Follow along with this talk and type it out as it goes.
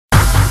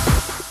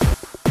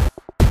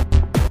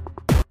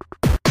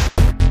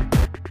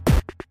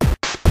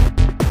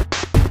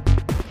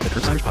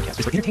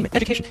for entertainment,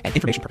 education, and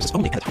information purposes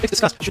only, and the topics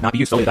discussed should not be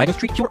used solely to diagnose,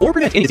 treat, cure, or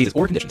prevent any diseases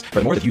or conditions.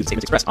 Furthermore, the views and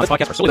statements expressed on this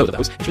podcast are solely those of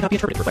those and should not be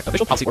interpreted to reflect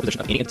official policy or position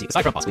of any entity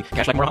aside from possibly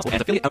Kashlak Memorial Hospital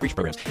and affiliate outreach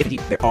programs, if indeed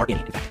there are any.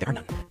 In fact, there are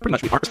none. Pretty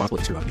much, we aren't responsible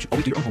if you screw up. You should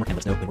always do your own homework and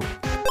let us know when we're wrong.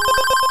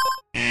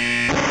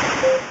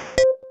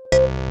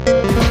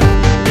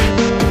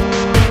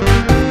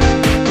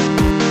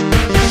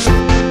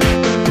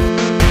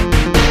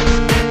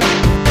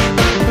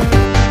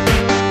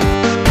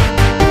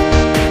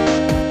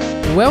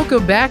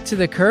 Welcome back to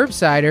the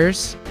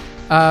Curbsiders.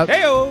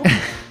 Heyo!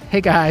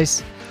 Hey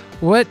guys,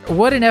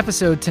 what an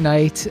episode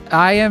tonight!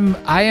 I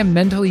am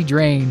mentally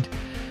drained,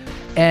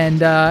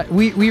 and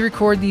we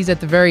record these at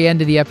the very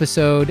end of the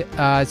episode.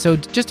 So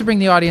just to bring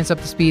the audience up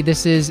to speed,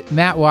 this is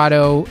Matt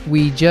Watto.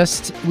 We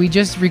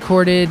just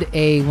recorded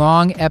a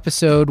long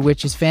episode,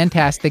 which is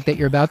fantastic that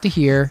you're about to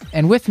hear.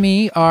 And with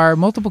me are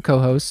multiple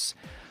co-hosts,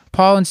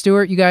 Paul and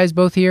Stuart. You guys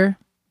both here?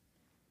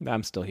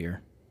 I'm still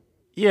here.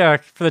 Yeah,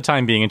 for the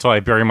time being, until I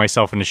bury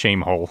myself in a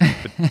shame hole.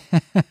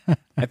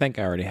 I think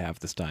I already have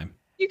this time.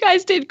 You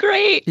guys did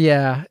great.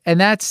 Yeah, and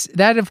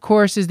that of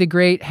course is the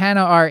great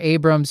Hannah R.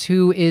 Abrams,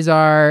 who is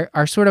our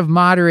sort of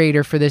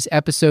moderator for this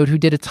episode, who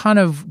did a ton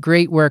of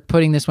great work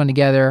putting this one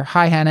together.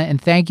 Hi, Hannah,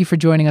 and thank you for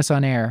joining us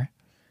on air.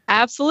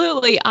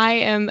 Absolutely. I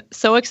am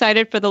so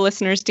excited for the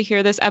listeners to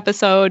hear this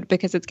episode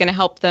because it's going to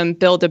help them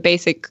build a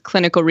basic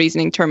clinical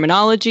reasoning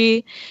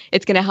terminology.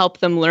 It's going to help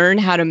them learn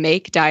how to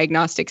make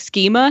diagnostic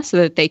schema so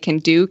that they can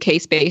do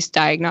case-based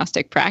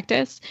diagnostic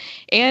practice.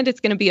 And it's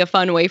going to be a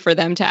fun way for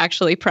them to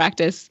actually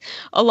practice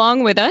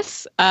along with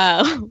us,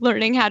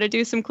 learning how to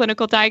do some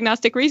clinical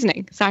diagnostic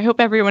reasoning. So I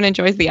hope everyone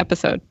enjoys the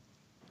episode.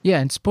 Yeah,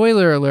 and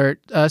spoiler alert,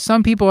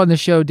 some people on the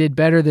show did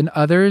better than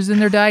others in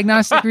their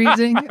diagnostic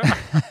reasoning.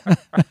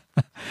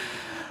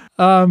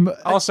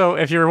 Also,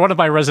 if you're one of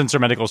my residents or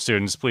medical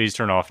students, please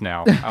turn off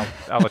now.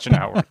 I'll let you know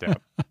how it worked out.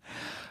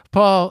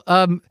 Paul,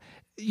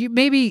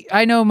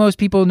 I know most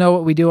people know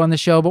what we do on the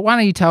show, but why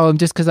don't you tell them,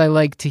 just because I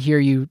like to hear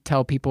you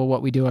tell people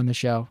what we do on the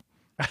show.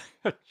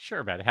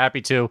 Sure, man.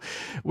 Happy to.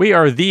 We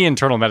are the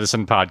Internal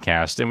Medicine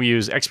Podcast, and we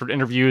use expert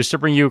interviews to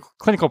bring you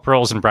clinical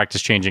pearls and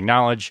practice-changing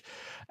knowledge.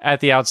 At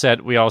the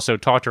outset, we also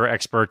talk to our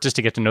expert just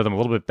to get to know them a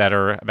little bit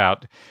better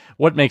about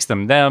what makes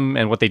them them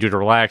and what they do to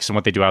relax and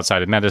what they do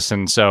outside of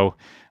medicine. So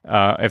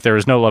if there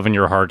is no love in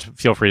your heart,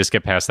 feel free to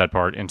skip past that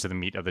part into the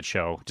meat of the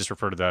show. Just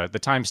refer to the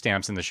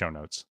timestamps in the show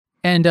notes.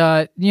 And,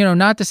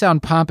 not to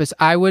sound pompous,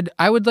 I would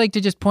like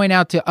to just point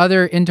out to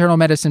other internal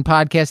medicine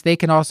podcasts, they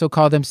can also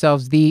call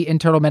themselves the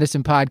Internal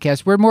Medicine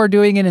Podcast. We're more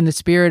doing it in the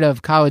spirit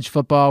of college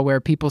football,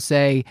 where people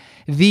say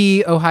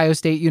the Ohio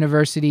State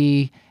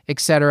University,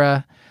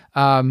 etc.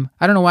 I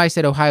don't know why I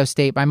said Ohio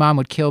State. My mom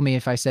would kill me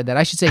if I said that.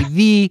 I should say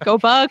the Go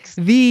Bucks.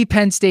 The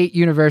Penn State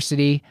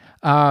University.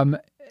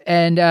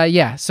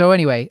 So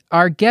anyway,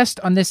 our guest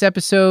on this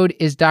episode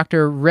is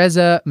Dr.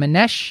 Reza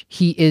Manesh.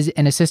 He is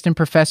an assistant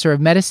professor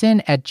of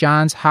medicine at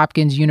Johns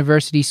Hopkins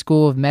University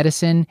School of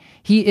Medicine.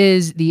 He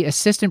is the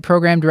assistant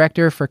program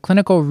director for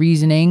clinical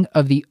reasoning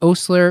of the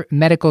Osler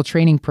Medical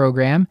Training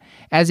Program.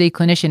 As a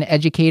clinician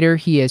educator,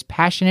 he is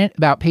passionate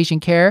about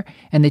patient care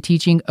and the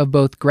teaching of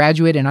both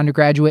graduate and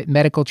undergraduate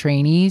medical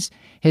trainees.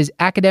 His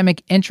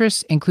academic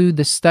interests include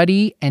the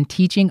study and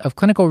teaching of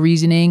clinical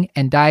reasoning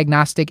and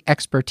diagnostic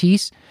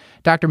expertise.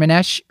 Dr.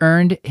 Manesh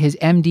earned his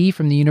MD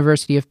from the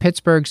University of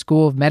Pittsburgh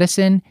School of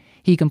Medicine.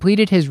 He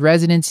completed his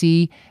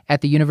residency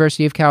at the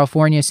University of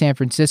California, San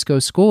Francisco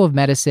School of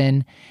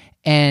Medicine.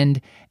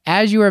 And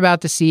as you are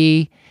about to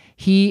see,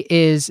 he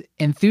is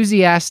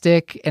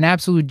enthusiastic, an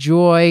absolute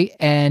joy,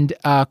 and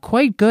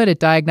quite good at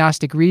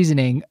diagnostic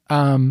reasoning,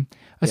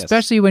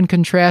 especially when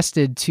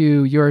contrasted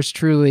to yours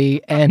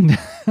truly and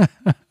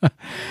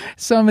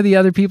some of the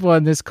other people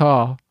on this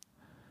call.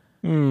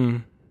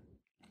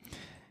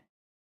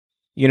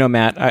 You know,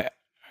 Matt, I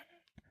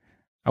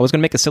was going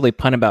to make a silly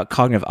pun about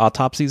cognitive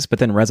autopsies, but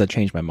then Reza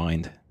changed my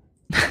mind.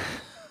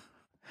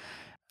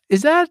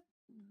 Is that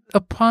a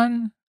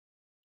pun?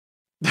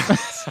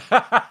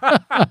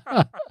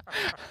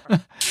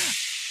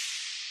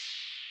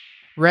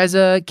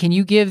 Reza, can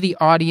you give the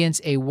audience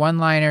a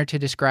one-liner to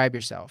describe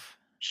yourself?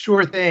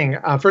 Sure thing.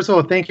 First of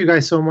all, thank you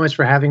guys so much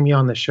for having me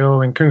on the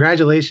show, and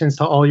congratulations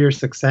to all your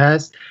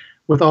success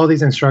with all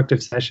these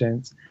instructive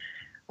sessions.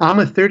 I'm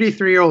a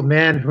 33-year-old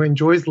man who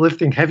enjoys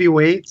lifting heavy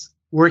weights,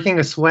 working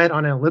a sweat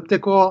on an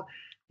elliptical,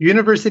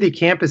 university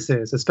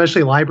campuses,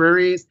 especially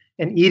libraries,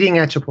 and eating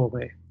at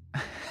Chipotle.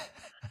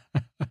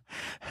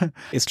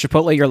 Is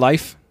Chipotle your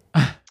life?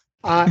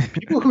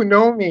 People who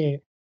know me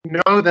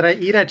know that I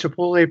eat at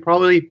Chipotle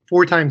probably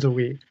 4 times a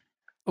week.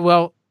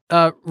 Well,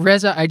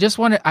 Reza,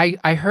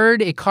 I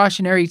heard a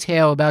cautionary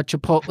tale about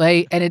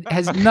Chipotle, and it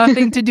has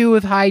nothing to do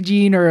with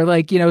hygiene or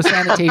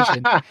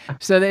sanitation.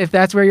 So if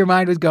that's where your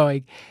mind was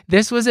going,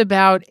 this was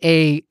about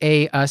a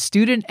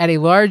student at a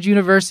large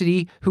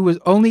university who was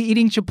only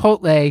eating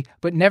Chipotle,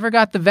 but never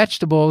got the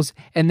vegetables.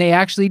 And they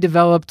actually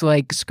developed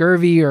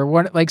scurvy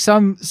or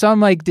some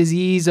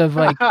disease of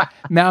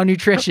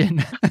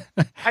malnutrition.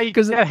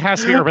 That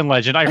has to be urban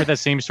legend. I heard that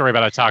same story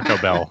about a Taco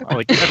Bell.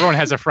 Like everyone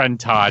has a friend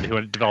Todd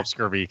who developed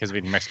scurvy because of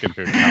eating Mexican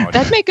food in college.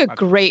 That'd make a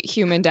great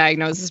human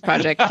diagnosis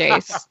project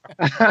case.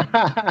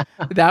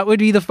 That would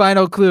be the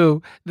final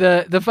clue.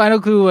 The final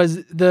clue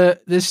was the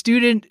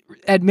student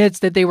admits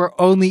that they were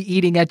only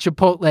eating at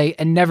Chipotle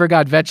and never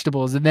got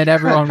vegetables, and then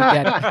everyone would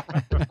get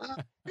it.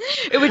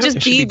 It would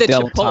just be the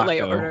Del Chipotle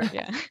Taco. order.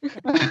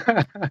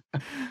 Yeah.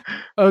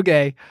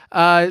 Okay.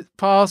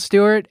 Paul,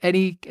 Stewart,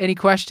 any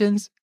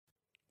questions?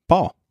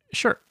 Paul.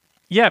 Sure.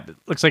 Yeah,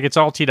 looks like it's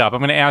all teed up. I'm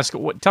going to ask,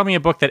 tell me a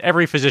book that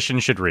every physician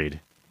should read.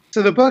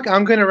 So the book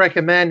I'm going to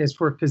recommend is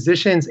for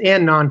physicians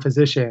and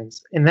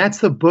non-physicians, and that's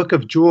the Book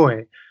of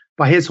Joy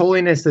by His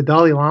Holiness the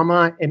Dalai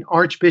Lama and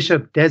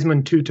Archbishop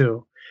Desmond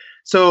Tutu.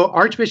 So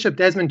Archbishop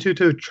Desmond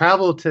Tutu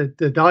traveled to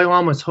the Dalai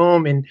Lama's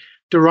home in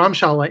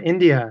Dharamshala,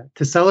 India,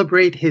 to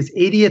celebrate his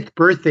 80th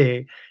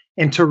birthday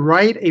and to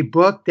write a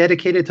book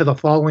dedicated to the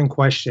following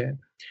question: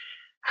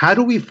 how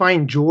do we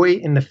find joy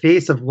in the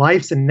face of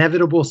life's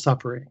inevitable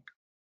suffering?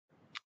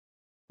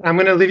 I'm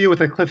going to leave you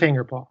with a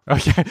cliffhanger, Paul.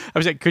 Okay. I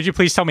was like, could you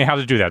please tell me how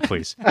to do that,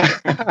 please?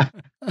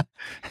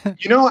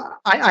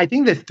 I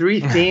think the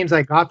three themes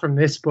I got from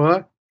this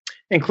book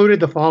included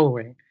the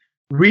following: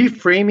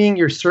 reframing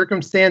your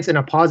circumstance in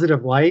a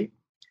positive light,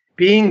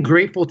 being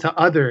grateful to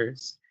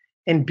others,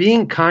 and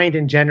being kind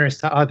and generous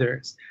to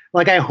others.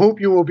 Like I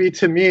hope you will be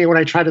to me when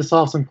I try to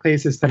solve some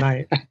cases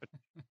tonight.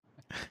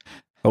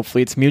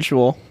 Hopefully it's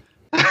mutual.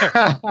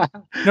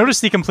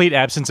 Notice the complete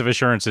absence of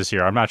assurances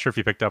here. I'm not sure if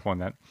you picked up on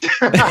that.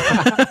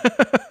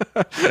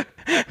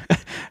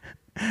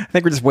 I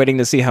think we're just waiting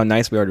to see how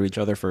nice we are to each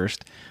other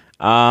first.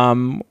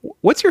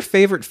 What's your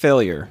favorite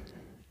failure?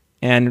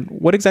 And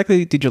what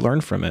exactly did you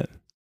learn from it?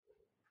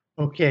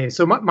 Okay,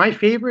 so my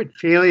favorite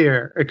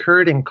failure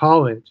occurred in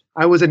college.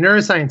 I was a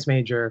neuroscience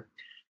major,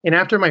 and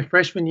after my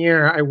freshman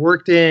year, I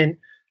worked in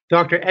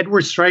Dr.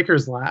 Edward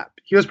Stryker's lab.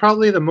 He was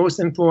probably the most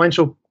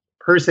influential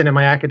person in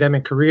my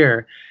academic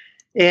career,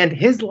 and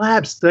his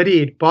lab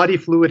studied body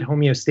fluid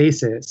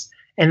homeostasis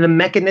and the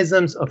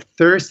mechanisms of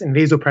thirst and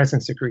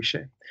vasopressin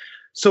secretion.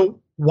 So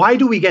why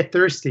do we get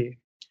thirsty?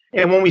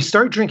 And when we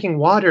start drinking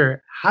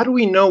water, how do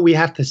we know we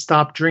have to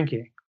stop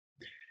drinking?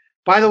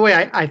 By the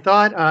way, I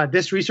thought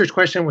this research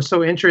question was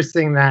so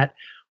interesting that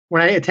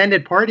when I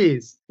attended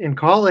parties in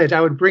college,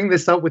 I would bring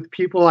this up with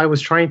people I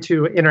was trying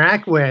to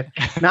interact with.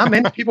 Not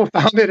many people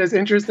found it as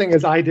interesting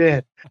as I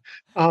did.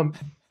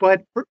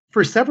 But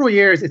for several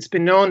years, it's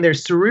been known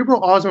there's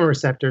cerebral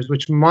osmoreceptors,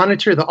 which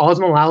monitor the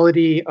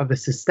osmolality of the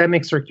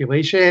systemic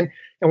circulation.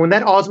 And when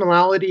that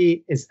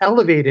osmolality is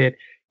elevated,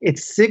 it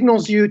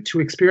signals you to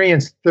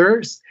experience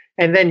thirst,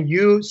 and then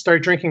you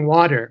start drinking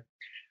water.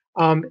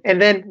 And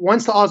then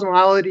once the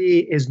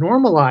osmolality is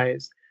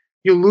normalized,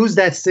 you lose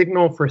that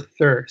signal for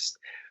thirst.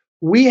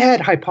 We had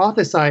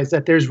hypothesized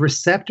that there's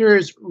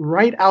receptors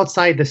right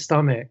outside the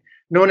stomach,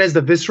 known as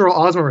the visceral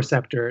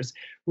osmoreceptors,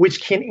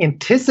 which can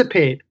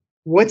anticipate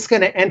what's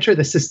going to enter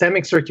the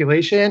systemic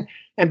circulation.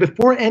 And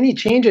before any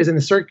changes in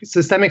the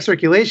systemic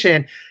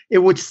circulation, it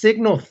would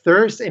signal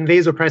thirst and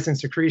vasopressin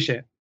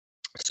secretion.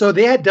 So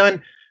they had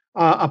done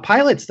a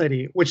pilot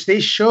study, which they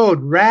showed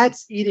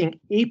rats eating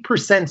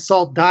 8%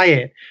 salt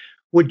diet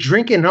would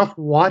drink enough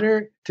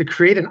water to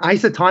create an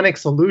isotonic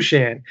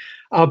solution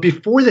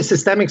before the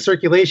systemic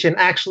circulation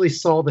actually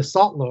saw the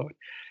salt load.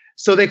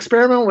 So the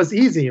experiment was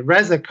easy.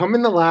 Reza, come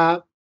in the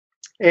lab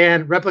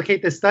and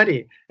replicate this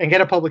study and get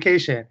a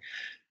publication.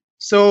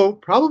 So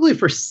probably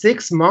for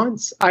 6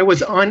 months, I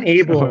was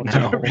unable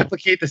to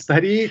replicate the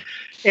study.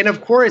 And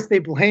of course, they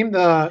blamed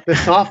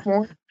the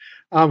sophomore.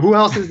 Who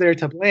else is there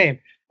to blame?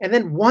 And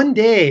then one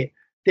day,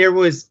 there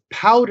was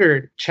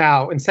powdered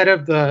chow instead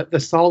of the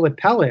solid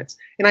pellets.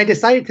 And I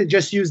decided to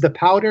just use the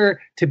powder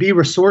to be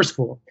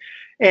resourceful.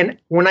 And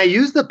when I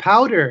used the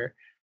powder,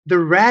 the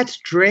rats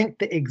drank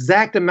the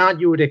exact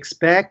amount you would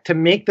expect to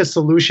make the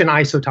solution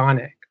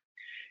isotonic.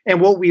 And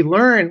what we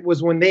learned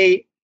was when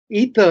they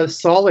eat the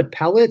solid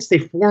pellets, they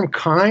form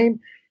chyme,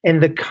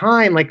 and the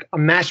chyme, like a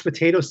mashed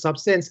potato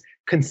substance,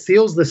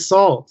 conceals the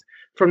salt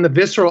from the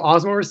visceral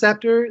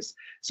osmoreceptors.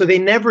 So they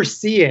never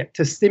see it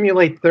to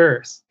stimulate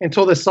thirst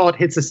until the salt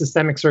hits the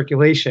systemic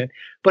circulation.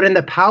 But in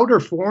the powder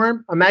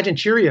form, imagine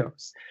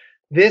Cheerios.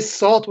 This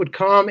salt would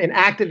come and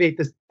activate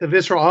the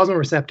visceral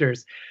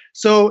osmoreceptors.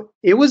 So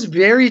it was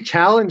very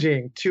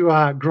challenging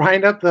to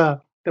grind up the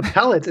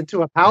pellets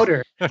into a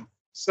powder.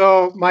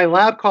 So my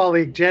lab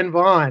colleague, Jen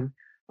Vaughn,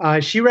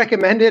 she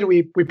recommended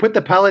we put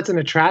the pellets in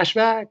a trash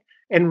bag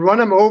and run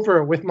them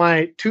over with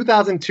my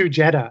 2002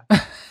 Jetta.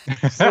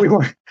 So we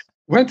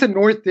went to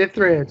North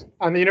Dithridge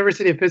on the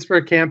University of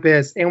Pittsburgh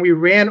campus, and we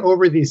ran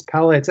over these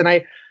pellets. And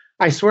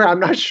I swear, I'm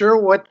not sure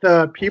what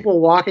the people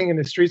walking in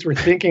the streets were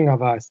thinking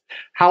of us.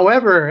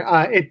 However,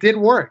 it did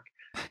work.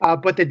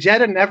 But the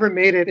Jetta never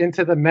made it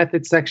into the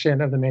method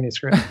section of the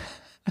manuscript.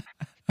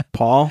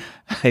 Paul?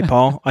 Hey,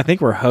 Paul, I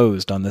think we're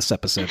hosed on this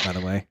episode, by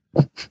the way.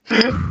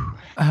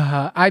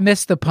 I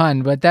missed the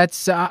pun, but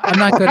that's I'm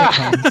not good at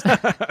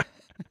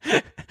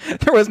puns.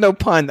 There was no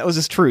pun. That was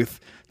just truth.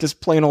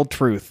 Just plain old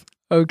truth.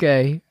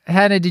 Okay.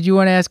 Hannah, did you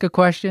want to ask a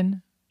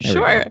question? There we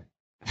go.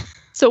 Sure.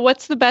 So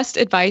what's the best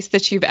advice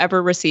that you've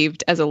ever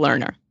received as a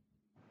learner?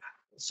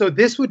 So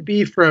this would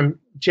be from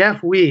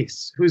Jeff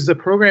Weiss, who's the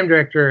program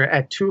director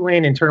at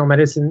Tulane Internal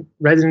Medicine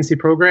Residency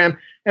Program.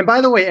 And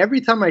by the way, every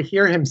time I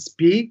hear him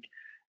speak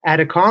at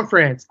a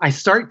conference, I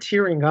start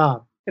tearing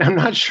up. And I'm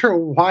not sure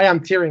why I'm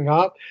tearing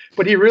up,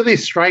 but he really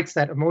strikes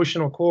that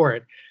emotional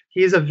chord.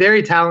 He is a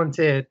very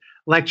talented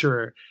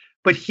lecturer.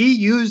 But he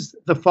used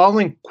the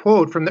following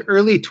quote from the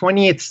early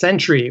 20th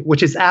century,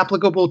 which is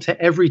applicable to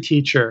every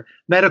teacher,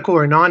 medical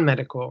or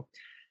non-medical.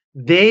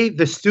 They,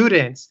 the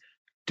students,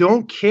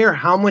 don't care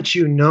how much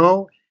you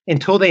know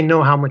until they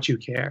know how much you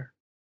care.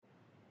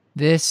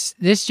 This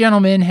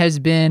gentleman has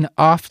been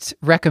oft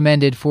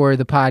recommended for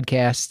the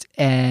podcast,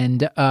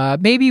 and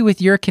maybe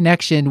with your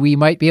connection, we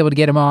might be able to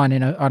get him on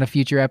on a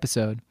future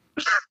episode.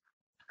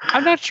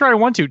 I'm not sure I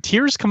want to.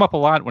 Tears come up a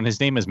lot when his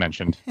name is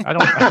mentioned. I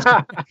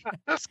don't.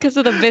 It's because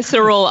of the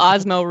visceral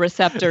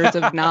osmoreceptors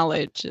of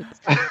knowledge.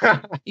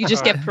 You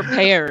just get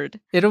prepared.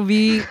 It'll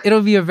be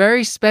a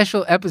very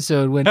special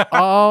episode when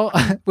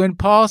when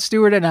Paul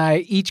Stewart and I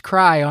each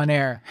cry on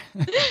air.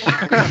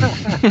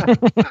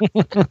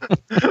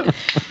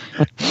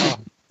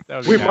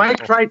 We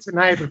might cry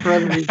tonight, but for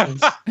other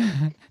reasons.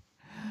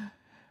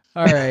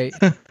 All right.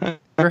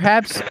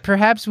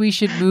 Perhaps we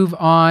should move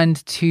on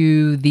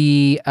to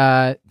the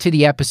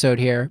episode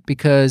here,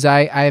 because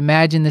I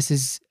imagine this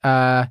is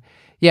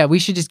we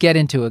should just get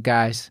into it,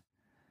 guys.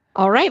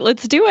 All right,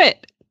 let's do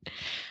it.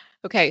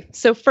 Okay,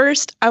 so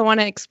first I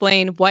want to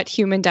explain what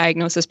Human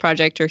Diagnosis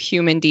Project, or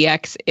Human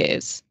DX,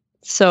 is.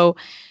 So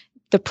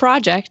the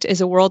project is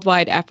a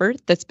worldwide effort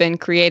that's been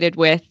created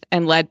with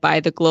and led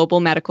by the global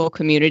medical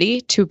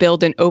community to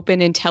build an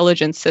open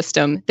intelligence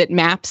system that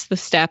maps the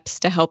steps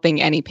to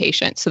helping any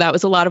patient. So that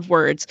was a lot of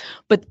words.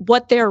 But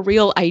what their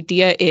real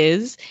idea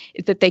is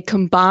that they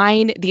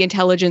combine the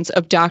intelligence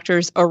of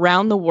doctors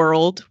around the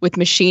world with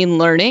machine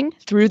learning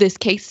through this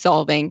case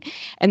solving.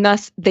 And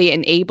thus they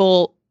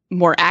enable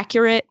more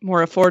accurate,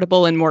 more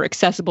affordable, and more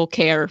accessible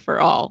care for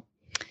all.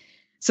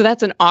 So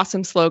that's an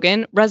awesome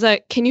slogan. Reza,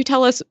 can you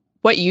tell us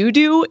what you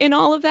do in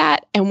all of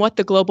that and what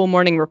the Global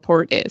Morning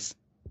Report is?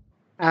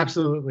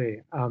 Absolutely.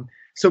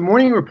 So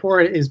Morning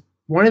Report is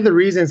one of the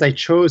reasons I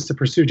chose to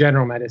pursue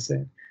general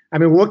medicine. I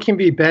mean, what can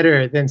be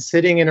better than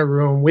sitting in a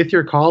room with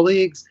your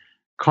colleagues,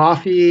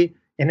 coffee,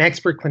 and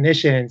expert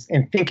clinicians,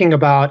 and thinking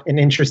about an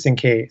interesting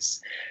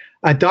case?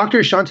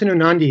 Dr. Shantanu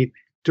Nandi,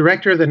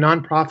 director of the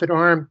nonprofit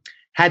arm,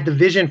 had the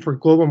vision for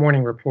Global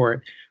Morning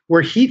Report,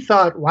 where he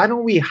thought, why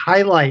don't we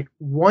highlight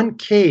one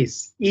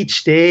case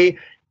each day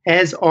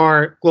as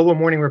our Global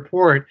Morning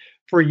Report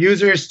for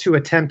users to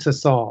attempt to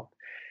solve.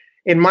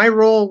 In my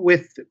role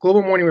with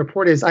Global Morning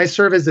Report is I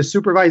serve as the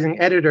supervising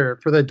editor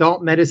for the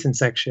adult medicine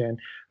section.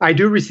 I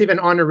do receive an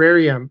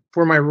honorarium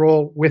for my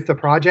role with the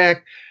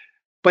project,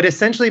 but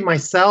essentially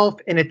myself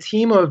and a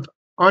team of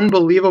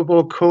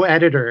unbelievable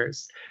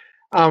co-editors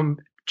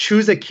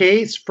choose a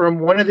case from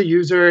one of the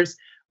users,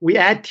 we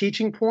add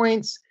teaching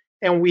points,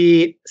 and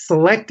we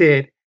select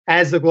it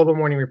as the Global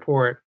Morning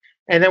Report.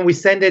 And then we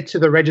send it to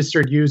the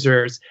registered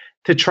users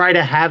to try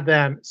to have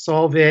them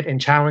solve it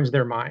and challenge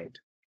their mind.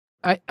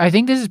 I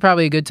think this is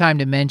probably a good time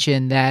to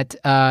mention that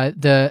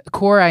the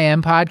Core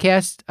IM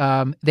podcast,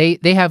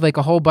 they have like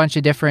a whole bunch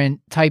of different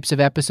types of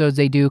episodes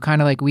they do,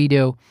 kind of like we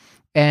do.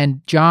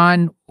 And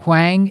John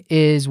Huang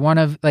is one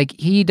of, like,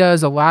 he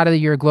does a lot of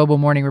your Global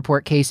Morning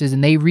Report cases,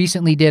 and they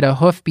recently did a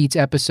Hoofbeats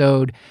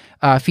episode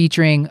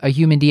featuring a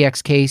Human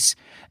DX case.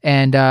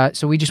 And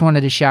so we just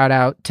wanted to shout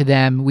out to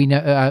them. We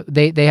know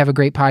they have a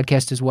great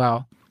podcast as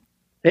well.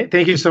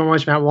 Thank you so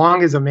much, Matt.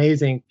 Wong is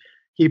amazing.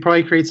 He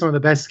probably creates some of the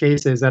best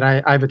cases that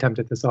I've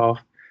attempted to solve.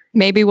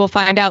 Maybe we'll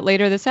find out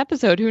later this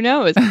episode. Who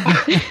knows?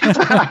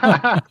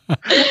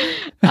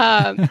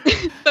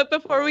 But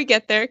before we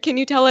get there, can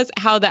you tell us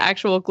how the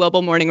actual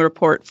Global Morning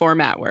Report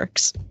format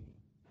works?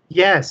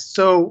 Yes.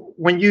 So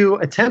when you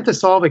attempt to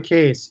solve a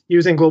case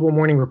using Global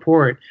Morning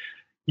Report,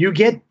 you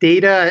get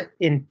data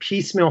in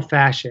piecemeal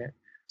fashion.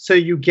 So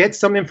you get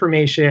some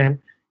information,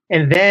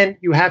 and then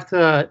you have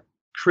to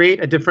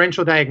create a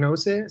differential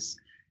diagnosis.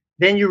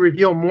 Then you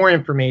reveal more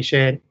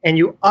information, and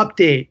you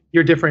update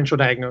your differential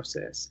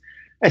diagnosis,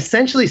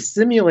 essentially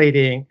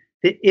simulating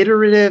the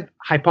iterative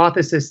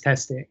hypothesis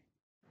testing.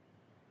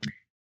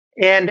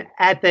 And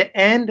at the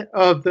end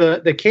of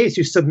the case,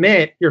 you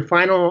submit your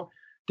final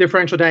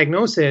differential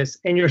diagnosis,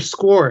 and you're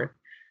scored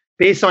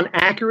based on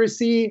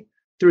accuracy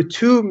through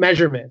two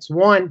measurements.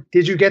 One,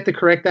 did you get the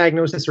correct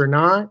diagnosis or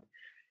not?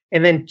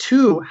 And then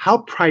two, how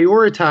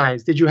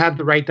prioritized did you have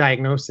the right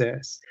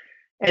diagnosis?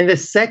 And the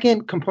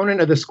second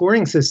component of the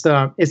scoring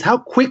system is how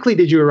quickly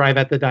did you arrive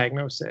at the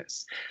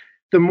diagnosis?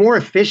 The more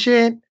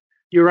efficient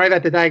you arrive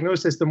at the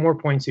diagnosis, the more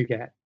points you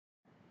get.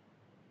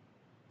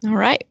 All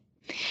right.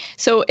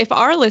 So if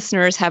our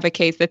listeners have a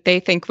case that they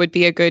think would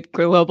be a good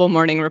Global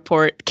Morning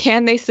Report,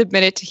 can they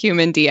submit it to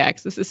Human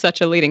DX? This is such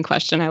a leading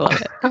question. I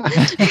love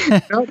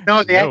it.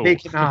 No, they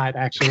cannot,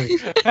 actually.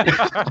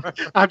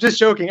 I'm just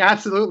joking.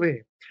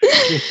 Absolutely.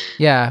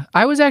 Yeah,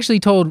 I was actually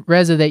told,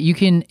 Reza, that you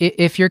can,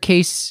 if your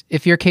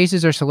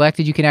cases are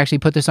selected, you can actually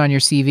put this on your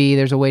CV.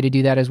 There's a way to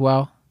do that as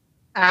well.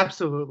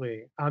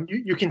 Absolutely.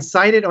 You can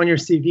cite it on your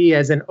CV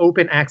as an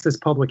open access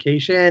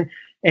publication.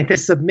 And to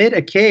submit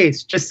a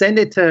case, just send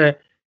it to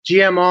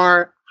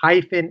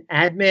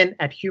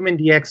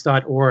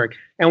gmr-admin@humandx.org.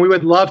 And we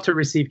would love to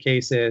receive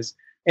cases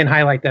and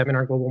highlight them in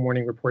our Global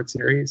Morning Report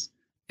series.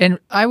 And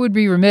I would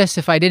be remiss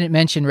if I didn't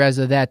mention,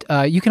 Reza, that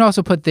you can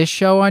also put this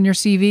show on your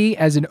CV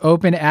as an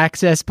open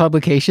access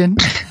publication.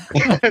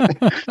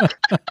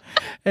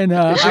 And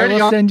I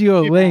will send you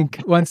a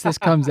link once this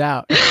comes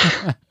out.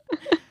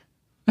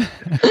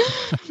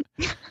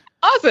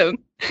 Awesome.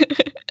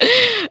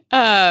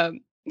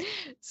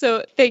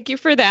 So thank you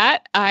for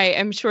that. I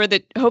am sure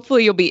that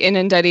hopefully you'll be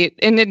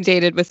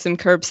inundated with some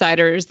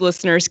Curbsiders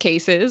listeners'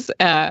 cases.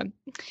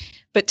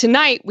 But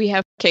tonight we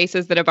have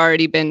cases that have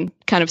already been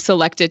kind of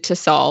selected to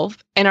solve,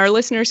 and our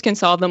listeners can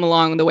solve them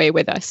along the way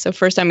with us. So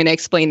first I'm going to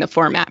explain the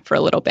format for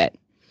a little bit.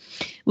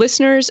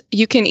 Listeners,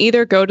 you can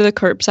either go to the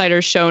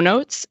Curbsiders show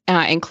notes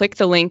and click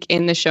the link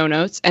in the show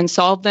notes and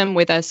solve them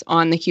with us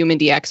on the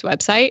HumanDX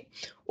website.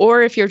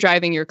 Or if you're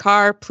driving your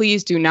car,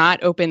 please do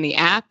not open the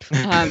app.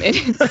 And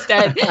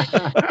instead,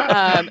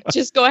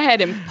 just go ahead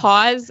and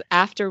pause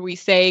after we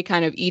say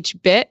kind of each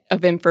bit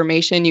of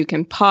information. You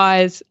can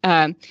pause,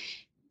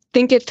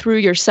 think it through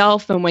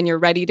yourself, and when you're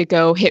ready to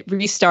go, hit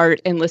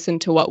restart and listen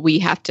to what we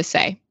have to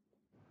say.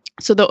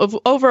 So the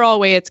overall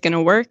way it's going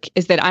to work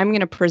is that I'm going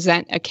to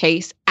present a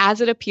case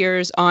as it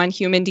appears on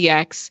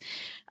HumanDX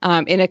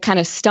in a kind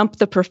of stump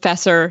the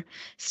professor,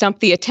 stump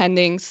the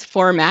attendings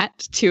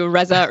format to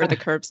Reza or the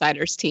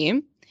Curbsiders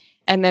team.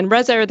 And then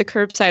Reza or the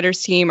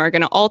Curbsiders team are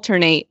going to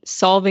alternate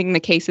solving the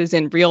cases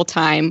in real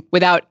time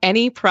without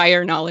any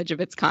prior knowledge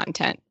of its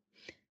content.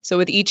 So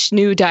with each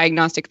new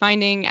diagnostic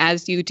finding,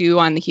 as you do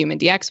on the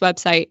HumanDX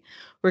website,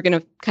 we're going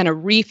to kind of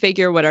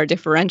refigure what our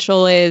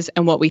differential is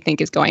and what we think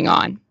is going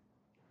on.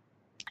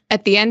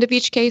 At the end of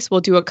each case,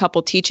 we'll do a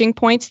couple teaching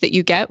points that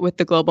you get with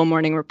the Global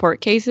Morning Report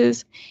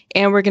cases,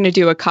 and we're going to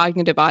do a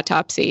cognitive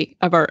autopsy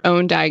of our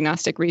own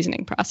diagnostic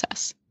reasoning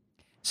process.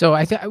 So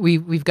I think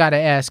we've got to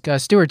ask,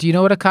 Stuart, do you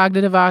know what a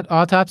cognitive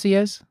autopsy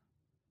is?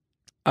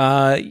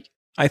 I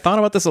thought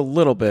about this a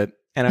little bit,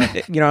 and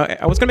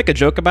I was going to make a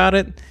joke about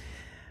it.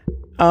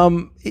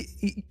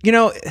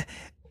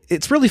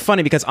 It's really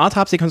funny because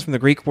autopsy comes from the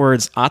Greek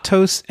words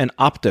autos and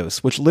optos,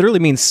 which literally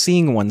means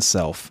seeing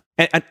oneself.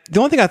 And the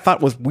only thing I thought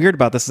was weird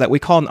about this is that we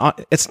call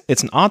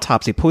it's an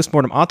autopsy,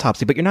 postmortem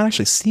autopsy, but you're not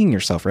actually seeing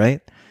yourself,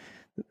 right?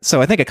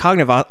 So I think a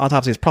cognitive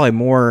autopsy is probably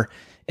more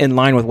in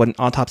line with what an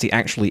autopsy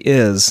actually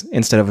is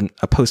instead of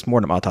a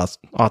postmortem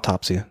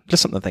autopsy.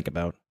 Just something to think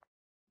about.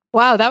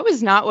 Wow, that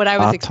was not what I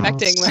was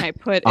expecting when I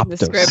put in the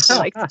script.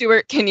 Like,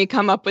 Stuart, can you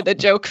come up with a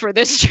joke for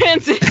this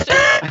transition?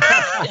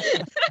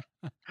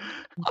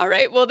 All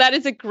right, well, that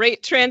is a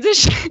great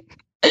transition.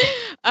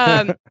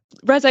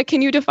 Reza,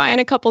 can you define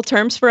a couple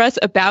terms for us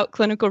about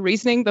clinical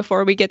reasoning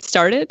before we get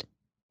started?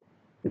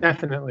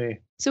 Definitely.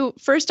 So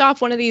first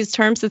off, one of these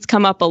terms that's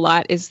come up a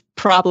lot is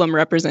problem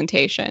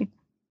representation.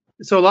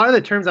 So a lot of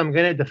the terms I'm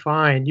going to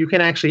define, you can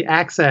actually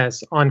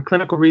access on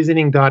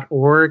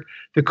clinicalreasoning.org.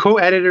 The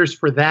co-editors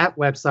for that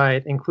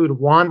website include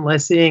Juan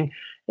Lessing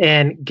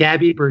and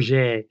Gabby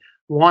Berger.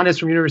 Juan is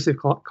from University of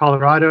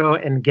Colorado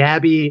and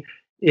Gabby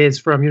is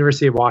from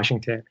University of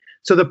Washington.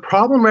 So the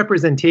problem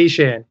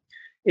representation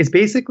is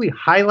basically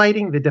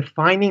highlighting the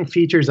defining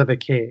features of a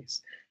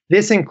case.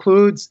 This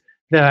includes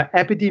the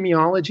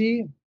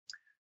epidemiology,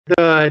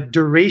 the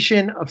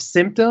duration of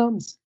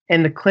symptoms,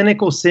 and the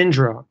clinical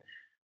syndrome.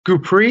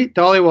 Gurpreet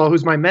Dhaliwal,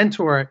 who's my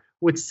mentor,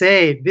 would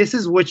say this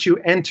is what you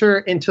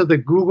enter into the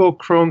Google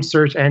Chrome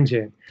search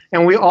engine.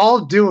 And we all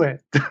do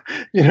it,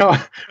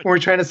 when we're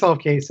trying to solve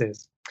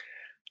cases.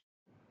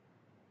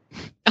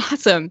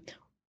 Awesome.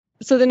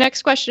 So the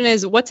next question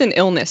is, what's an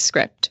illness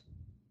script?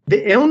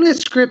 The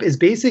illness script is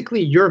basically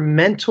your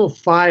mental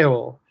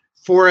file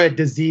for a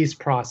disease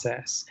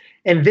process.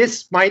 And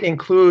this might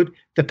include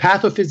the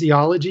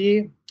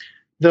pathophysiology,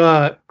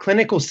 the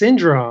clinical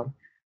syndrome,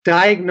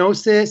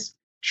 diagnosis,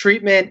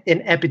 treatment, and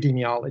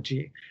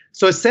epidemiology.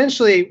 So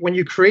essentially, when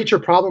you create your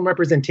problem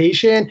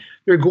representation,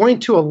 you're going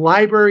to a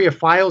library of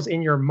files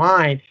in your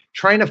mind,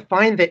 trying to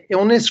find the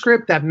illness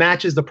script that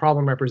matches the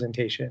problem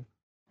representation.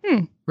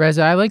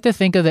 Reza, I like to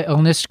think of the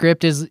illness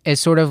script as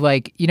sort of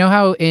like, you know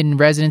how in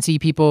residency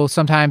people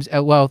sometimes,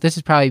 this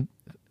is probably,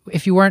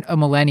 if you weren't a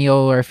millennial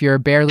or if you're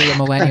barely a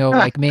millennial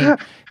like me,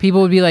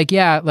 people would be like,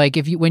 yeah, like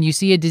when you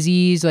see a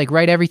disease, like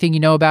write everything you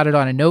know about it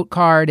on a note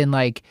card. And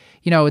like,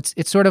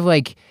 it's sort of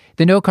like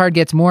the note card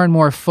gets more and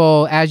more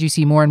full as you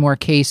see more and more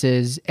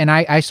cases. And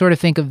I sort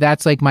of think of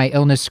that's like my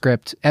illness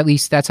script. At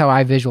least that's how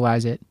I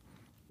visualize it.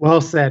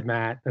 Well said,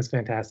 Matt. That's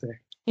fantastic.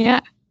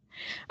 Yeah.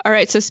 All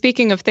right. So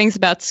speaking of things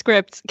about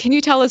scripts, can you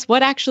tell us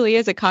what actually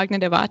is a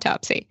cognitive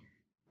autopsy?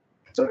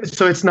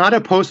 So it's not a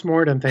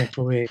postmortem,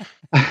 thankfully.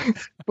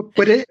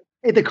 but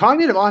the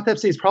cognitive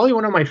autopsy is probably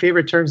one of my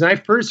favorite terms. And I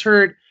first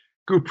heard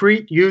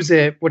Gurpreet use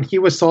it when he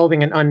was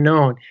solving an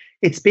unknown.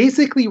 It's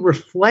basically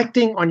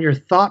reflecting on your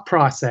thought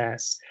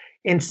process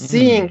and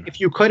seeing if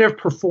you could have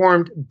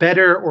performed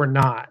better or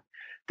not.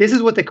 This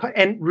is what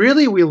and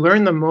really we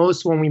learn the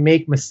most when we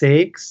make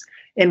mistakes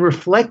and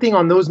reflecting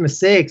on those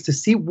mistakes to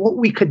see what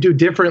we could do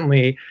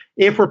differently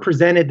if we're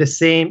presented the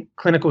same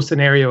clinical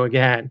scenario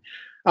again.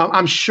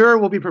 I'm sure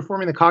we'll be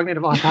performing the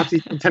cognitive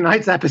autopsy in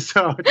tonight's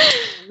episode.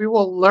 We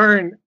will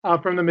learn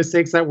from the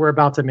mistakes that we're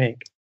about to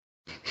make.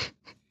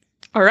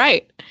 All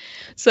right.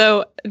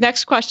 So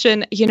next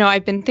question,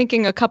 I've been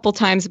thinking a couple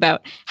times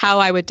about how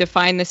I would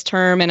define this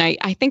term, and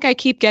I think I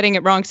keep getting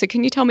it wrong. So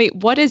can you tell me,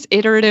 what is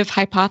iterative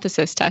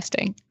hypothesis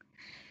testing?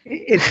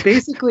 It's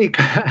basically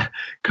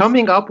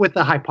coming up with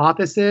a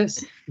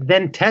hypothesis,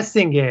 then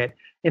testing it,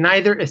 and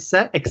either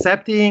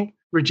accepting,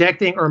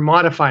 rejecting, or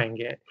modifying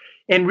it,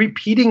 and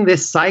repeating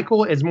this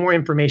cycle as more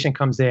information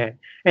comes in.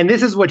 And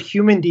this is what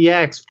Human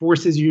DX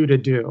forces you to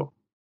do.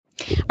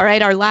 All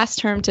right, our last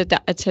term to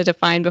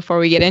define before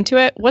we get into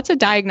it. What's a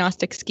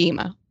diagnostic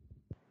schema?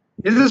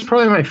 This is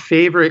probably my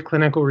favorite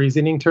clinical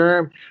reasoning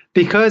term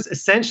because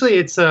essentially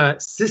it's a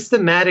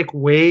systematic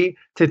way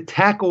to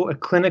tackle a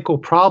clinical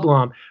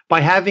problem by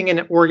having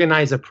an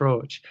organized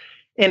approach.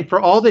 And for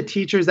all the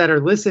teachers that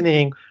are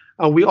listening,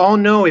 we all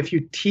know if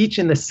you teach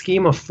in the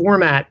schema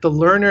format, the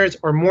learners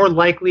are more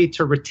likely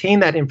to retain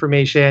that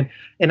information.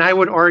 And I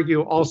would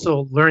argue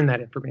also learn that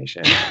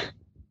information.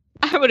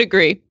 I would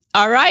agree.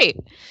 All right.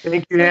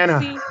 Thank you,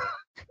 Anna.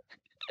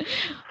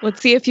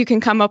 Let's see if you can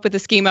come up with a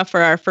schema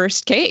for our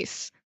first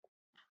case.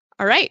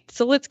 All right,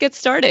 so let's get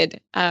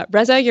started.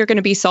 Reza, you're going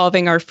to be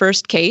solving our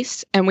first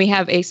case, and we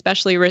have a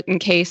specially written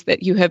case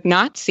that you have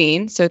not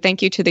seen. So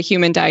thank you to the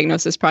Human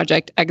Diagnosis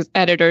Project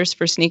editors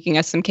for sneaking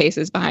us some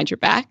cases behind your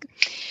back.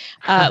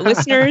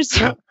 Listeners,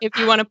 if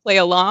you want to play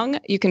along,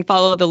 you can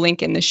follow the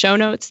link in the show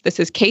notes. This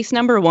is case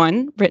number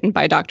 1, written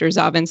by Dr.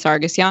 Zaven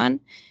Sargsyan,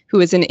 who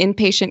is an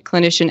inpatient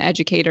clinician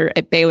educator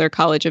at Baylor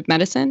College of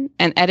Medicine,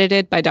 and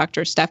edited by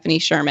Dr. Stephanie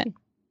Sherman.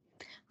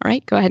 All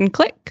right, go ahead and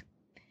click.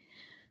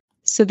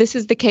 So this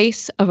is the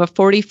case of a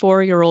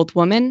 44-year-old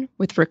woman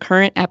with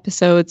recurrent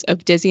episodes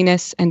of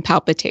dizziness and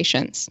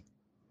palpitations.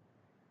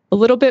 A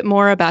little bit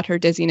more about her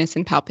dizziness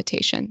and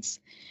palpitations.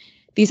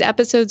 These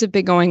episodes have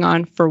been going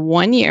on for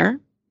 1 year,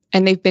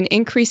 and they've been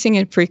increasing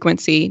in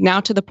frequency, now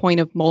to the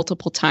point of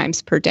multiple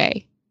times per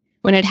day.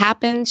 When it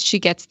happens, she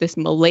gets this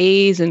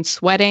malaise and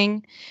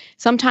sweating,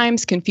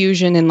 sometimes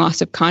confusion and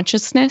loss of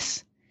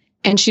consciousness,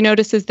 and she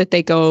notices that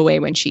they go away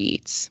when she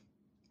eats.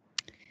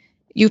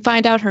 You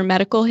find out her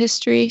medical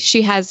history.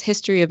 She has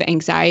history of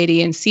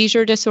anxiety and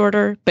seizure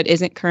disorder, but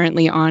isn't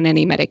currently on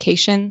any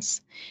medications.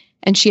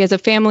 And she has a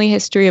family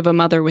history of a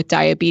mother with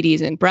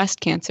diabetes and breast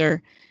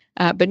cancer,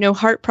 but no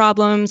heart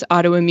problems,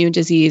 autoimmune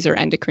disease, or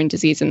endocrine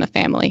disease in the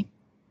family.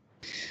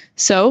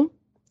 So,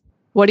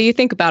 what do you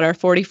think about our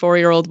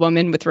 44-year-old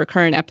woman with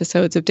recurrent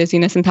episodes of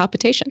dizziness and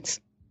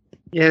palpitations?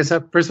 Yes,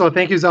 first of all,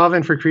 thank you,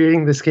 Zaven, for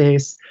creating this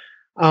case.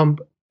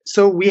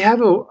 So we have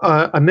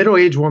a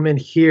middle-aged woman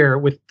here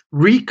with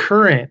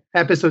recurrent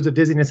episodes of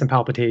dizziness and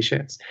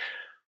palpitations.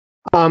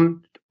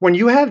 When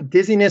you have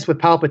dizziness with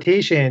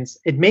palpitations,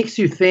 it makes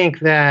you think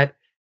that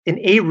an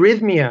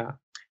arrhythmia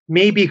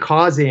may be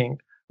causing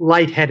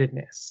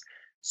lightheadedness.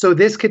 So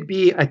this could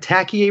be a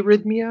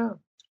tachyarrhythmia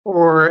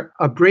or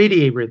a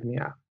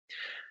bradyarrhythmia.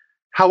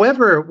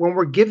 However, when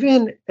we're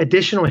given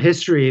additional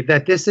history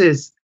that this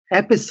is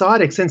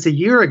episodic since a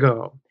year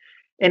ago,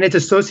 and it's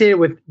associated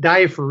with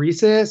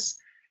diaphoresis,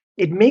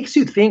 it makes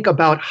you think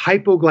about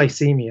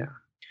hypoglycemia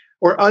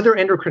or other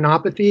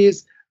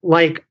endocrinopathies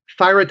like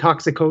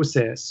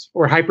thyrotoxicosis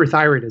or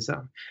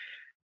hyperthyroidism.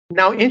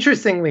 Now,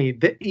 interestingly,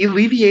 the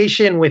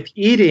alleviation with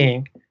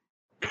eating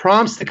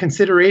prompts the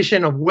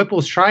consideration of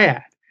Whipple's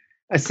triad.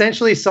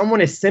 Essentially,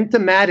 someone is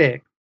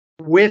symptomatic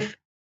with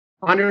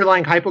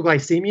underlying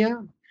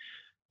hypoglycemia.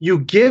 You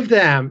give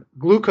them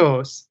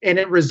glucose and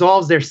it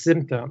resolves their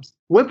symptoms.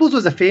 Whipple's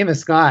was a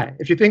famous guy,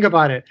 if you think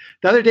about it.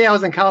 The other day I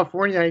was in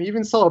California and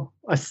even saw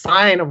a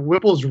sign of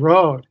Whipple's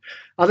Road.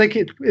 I was like,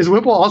 is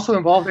Whipple also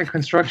involved in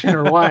construction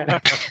or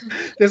what?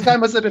 This guy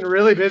must have been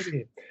really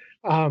busy.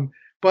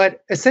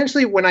 But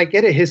essentially, when I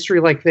get a history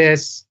like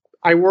this,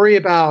 I worry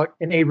about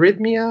an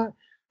arrhythmia.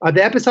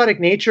 The episodic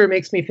nature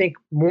makes me think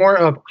more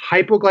of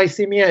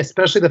hypoglycemia,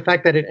 especially the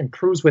fact that it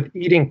improves with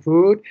eating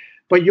food.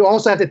 But you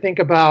also have to think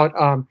about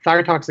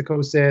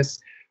thyrotoxicosis.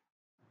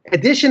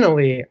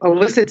 Additionally,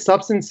 illicit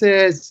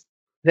substances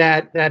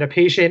that a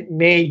patient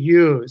may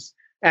use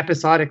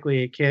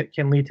episodically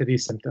can lead to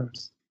these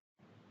symptoms.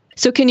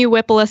 So can you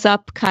Whipple us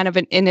up kind of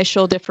an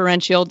initial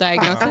differential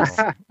diagnosis?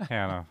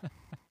 Hannah.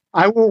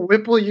 I will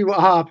Whipple you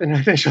up an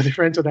initial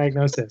differential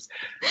diagnosis.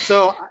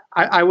 So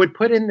I would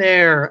put in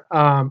there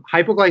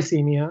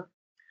hypoglycemia,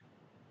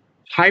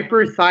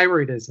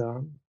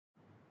 hyperthyroidism,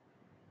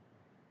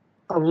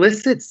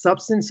 illicit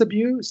substance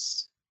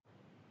abuse,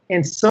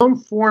 and some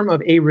form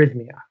of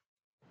arrhythmia.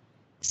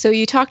 So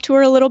you talk to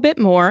her a little bit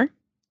more,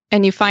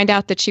 and you find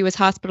out that she was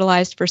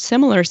hospitalized for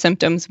similar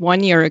symptoms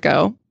 1 year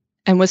ago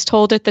and was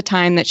told at the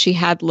time that she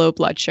had low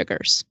blood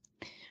sugars.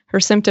 Her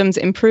symptoms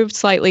improved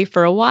slightly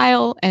for a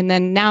while, and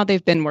then now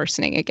they've been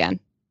worsening again.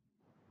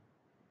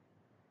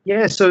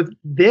 Yeah, so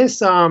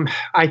this,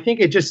 I think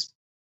it just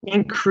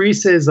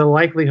increases the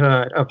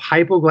likelihood of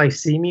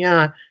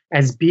hypoglycemia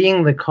as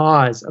being the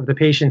cause of the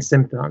patient's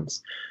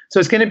symptoms. So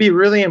it's going to be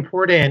really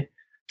important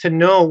to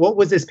know what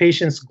was this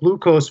patient's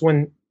glucose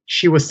when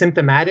she was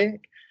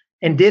symptomatic,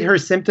 and did her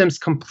symptoms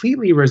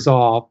completely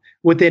resolve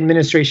with the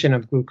administration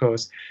of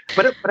glucose.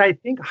 But I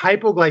think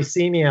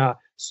hypoglycemia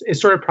is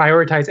sort of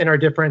prioritized in our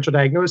differential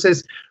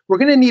diagnosis. We're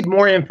going to need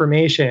more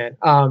information.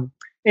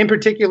 In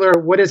particular,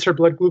 what is her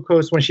blood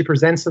glucose when she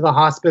presents to the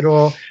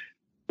hospital?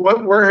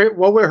 What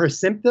were her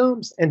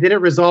symptoms, and did it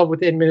resolve with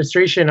the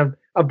administration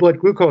of blood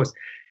glucose?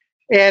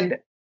 And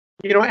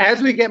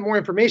as we get more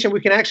information,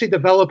 we can actually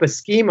develop a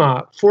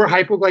schema for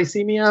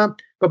hypoglycemia.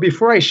 But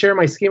before I share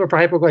my schema for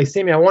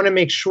hypoglycemia, I want to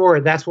make sure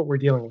that's what we're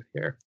dealing with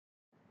here.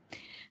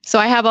 So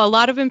I have a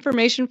lot of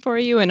information for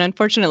you, and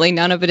unfortunately,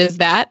 none of it is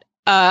that.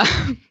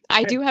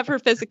 I do have her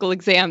physical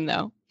exam,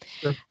 though.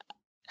 Sure.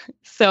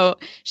 So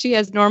she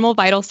has normal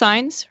vital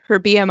signs. Her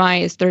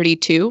BMI is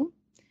 32.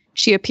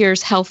 She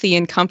appears healthy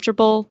and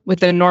comfortable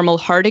with a normal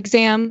heart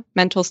exam,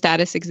 mental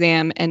status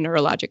exam, and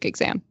neurologic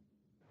exam.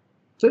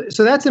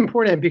 So that's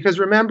important because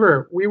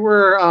remember, we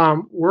were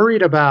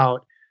worried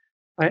about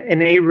an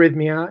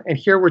arrhythmia, and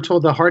here we're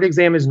told the heart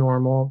exam is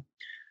normal.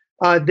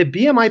 The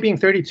BMI being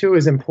 32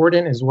 is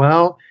important as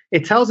well.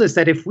 It tells us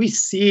that if we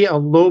see a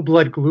low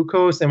blood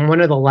glucose in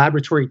one of the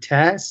laboratory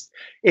tests,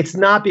 it's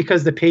not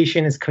because the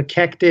patient is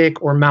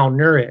cachectic or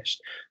malnourished,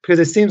 because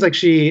it seems like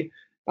she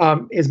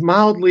is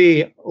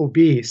mildly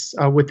obese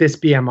with this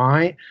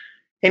BMI.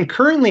 And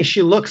currently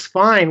she looks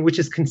fine, which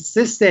is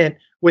consistent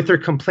with her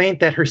complaint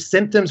that her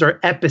symptoms are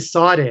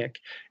episodic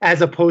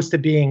as opposed to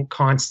being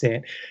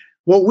constant.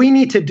 What we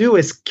need to do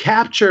is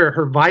capture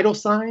her vital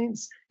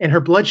signs and her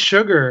blood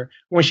sugar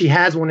when she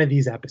has one of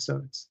these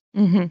episodes.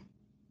 Mm-hmm.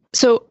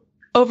 So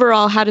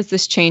overall, how does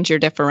this change your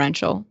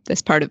differential,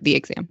 this part of the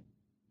exam?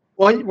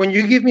 Well, when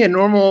you give me a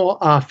normal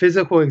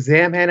physical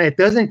exam, Hannah, it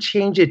doesn't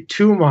change it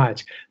too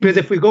much. Because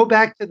if we go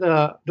back to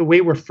the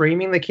way we're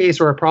framing the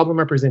case or a problem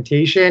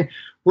representation,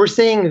 we're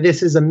saying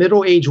this is a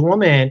middle-aged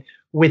woman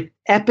with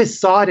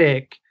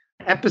episodic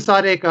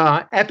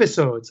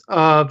episodes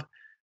of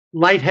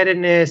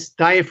lightheadedness,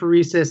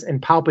 diaphoresis,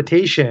 and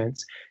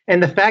palpitations.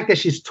 And the fact that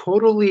she's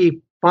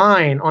totally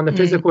fine on the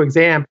physical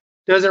exam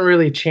doesn't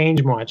really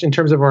change much in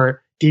terms of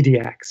our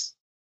DDX.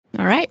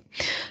 All right.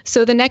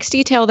 So the next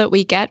detail that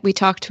we get, we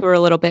talk to her a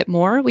little bit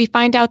more. We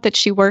find out that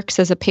she works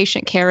as a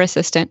patient care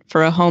assistant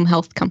for a home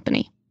health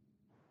company.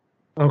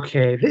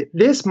 Okay,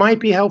 this might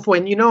be helpful.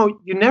 And you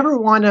never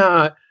want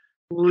to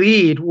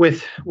lead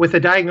with a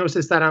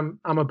diagnosis that I'm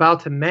about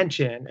to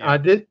mention,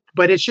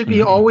 but it should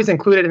be always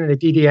included in the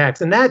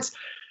DDX. And that's,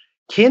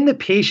 can the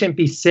patient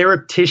be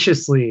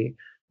surreptitiously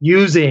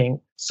using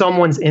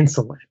someone's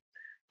insulin,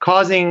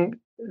 causing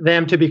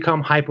them to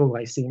become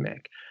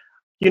hypoglycemic?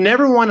 You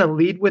never want to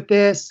lead with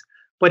this,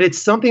 but it's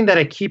something that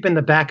I keep in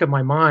the back of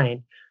my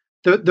mind.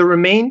 The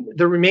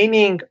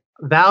remaining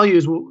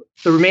values,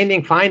 the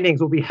remaining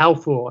findings will be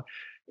helpful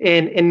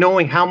in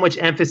knowing how much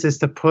emphasis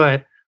to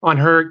put on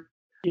her,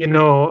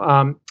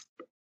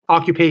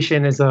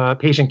 occupation as a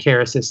patient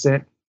care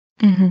assistant.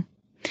 Mm-hmm.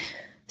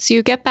 So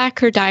you get back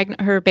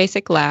her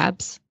basic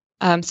labs.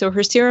 So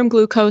her serum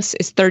glucose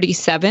is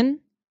 37.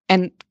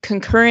 And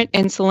concurrent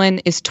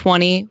insulin is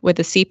 20 with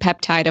a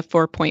C-peptide of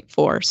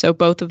 4.4. So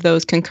both of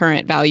those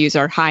concurrent values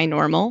are high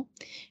normal.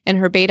 And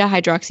her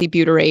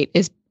beta-hydroxybutyrate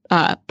is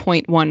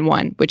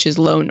 0.11, which is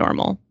low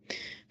normal.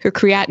 Her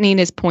creatinine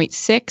is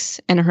 0.6,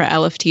 and her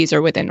LFTs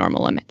are within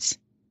normal limits.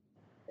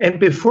 And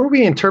before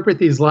we interpret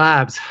these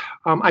labs,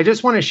 I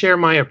just want to share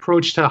my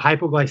approach to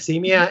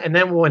hypoglycemia, and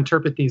then we'll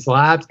interpret these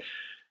labs.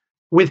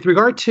 With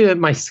regard to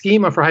my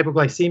schema for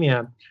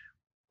hypoglycemia,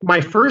 my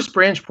first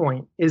branch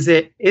point is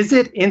it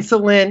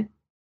insulin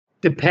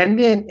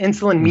dependent,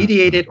 insulin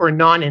mediated, or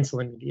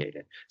non-insulin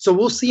mediated? So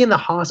we'll see in the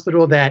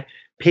hospital that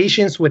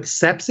patients with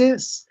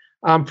sepsis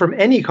from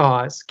any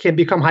cause can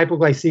become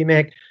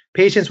hypoglycemic.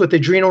 Patients with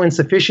adrenal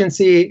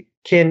insufficiency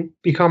can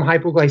become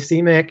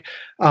hypoglycemic.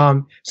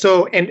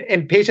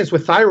 And patients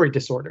with thyroid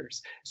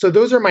disorders. So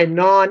those are my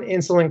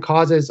non-insulin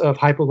causes of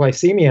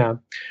hypoglycemia.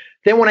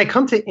 Then when I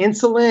come to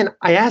insulin,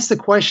 I ask the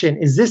question,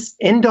 is this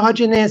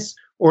endogenous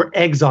or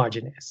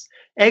exogenous?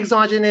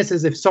 Exogenous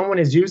is if someone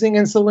is using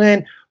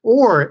insulin,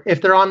 or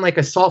if they're on like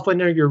a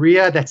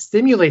sulfonylurea that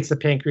stimulates the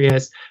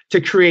pancreas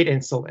to create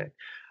insulin.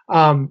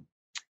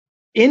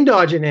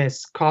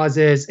 Endogenous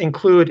causes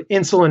include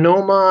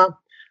insulinoma,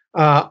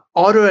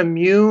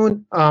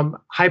 autoimmune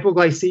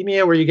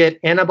hypoglycemia, where you get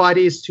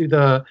antibodies to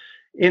the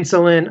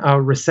insulin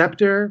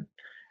receptor,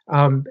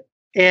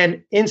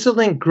 and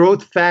insulin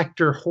growth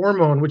factor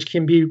hormone, which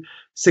can be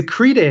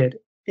secreted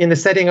in the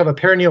setting of a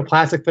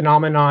perineoplastic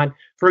phenomenon,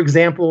 for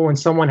example, when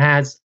someone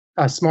has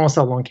small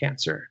cell lung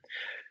cancer.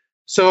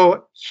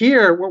 So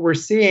here, what we're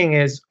seeing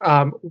is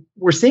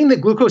we're seeing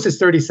that glucose is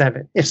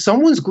 37. If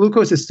someone's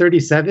glucose is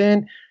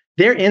 37,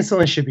 their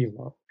insulin should be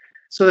low.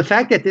 So the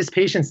fact that this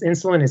patient's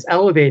insulin is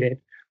elevated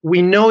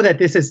we know that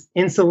this is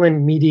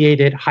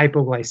insulin-mediated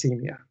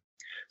hypoglycemia.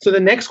 So the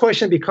next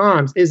question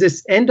becomes, is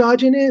this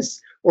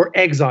endogenous or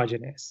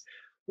exogenous?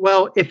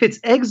 Well, if it's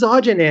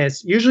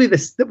exogenous, usually the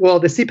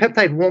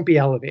C-peptide won't be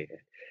elevated.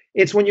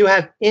 It's when you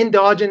have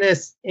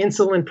endogenous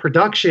insulin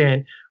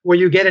production where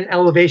you get an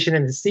elevation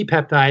in the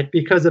C-peptide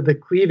because of the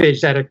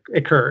cleavage that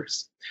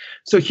occurs.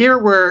 So here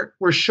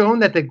we're shown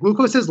that the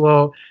glucose is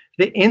low,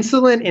 the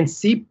insulin and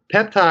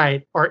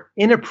C-peptide are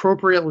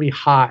inappropriately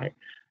high,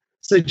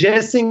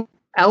 suggesting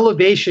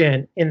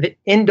elevation in the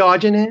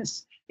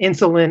endogenous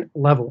insulin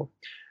level.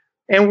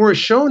 And we're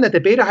shown that the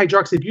beta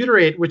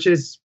hydroxybutyrate, which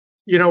is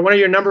one of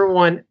your number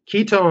one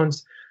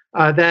ketones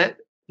that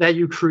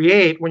you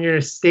create when you're in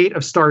a state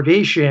of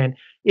starvation,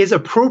 is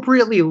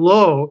appropriately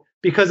low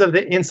because of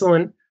the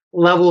insulin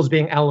levels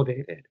being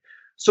elevated.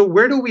 So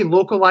where do we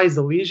localize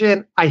the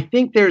lesion? I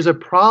think there's a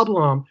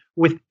problem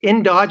with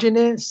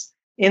endogenous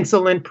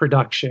insulin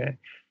production.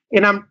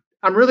 And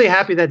I'm really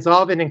happy that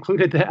Zalvin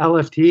included the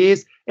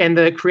LFTs and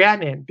the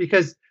creatinine,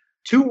 because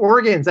two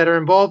organs that are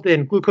involved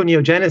in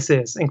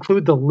gluconeogenesis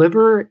include the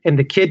liver and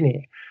the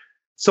kidney.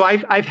 So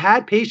I've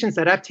had patients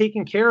that I've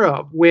taken care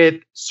of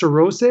with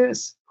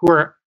cirrhosis who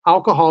are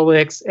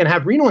alcoholics and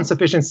have renal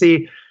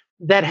insufficiency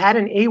that had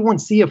an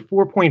A1C of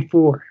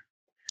 4.4.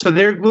 So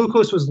their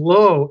glucose was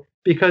low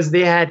because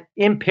they had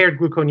impaired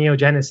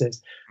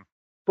gluconeogenesis.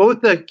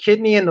 Both the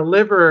kidney and the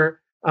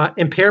liver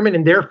impairment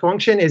in their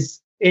function is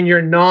in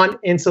your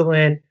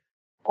non-insulin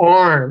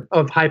arm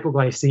of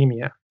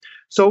hypoglycemia.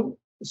 So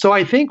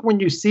I think when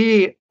you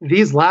see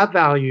these lab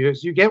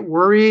values, you get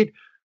worried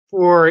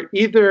for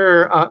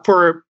either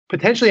for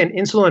potentially an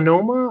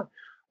insulinoma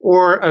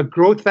or a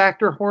growth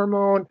factor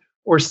hormone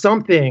or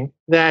something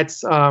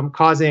that's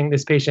causing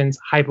this patient's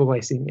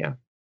hypoglycemia.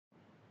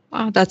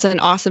 Wow, that's an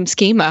awesome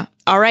schema.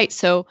 All right,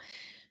 so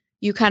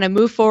you kind of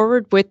move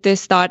forward with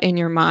this thought in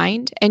your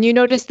mind, and you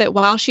notice that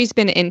while she's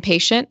been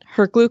inpatient,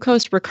 her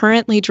glucose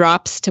recurrently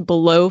drops to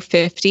below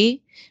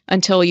 50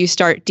 until you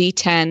start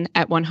D10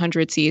 at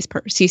 100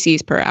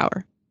 cc's per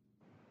hour.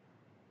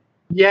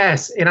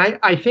 Yes, and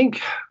I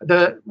think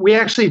we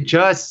actually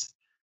just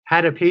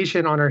had a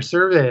patient on our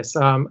service.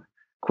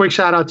 Quick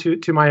shout out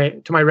to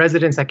my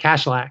residents at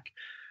Kashlak.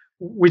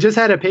 We just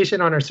had a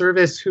patient on our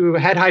service who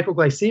had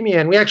hypoglycemia,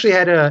 and we actually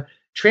had to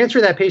transfer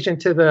that patient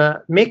to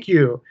the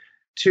MICU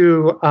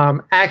to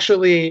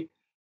actually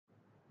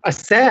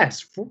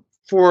assess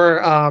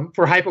for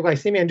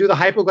hypoglycemia and do the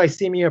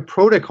hypoglycemia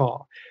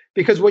protocol.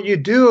 Because what you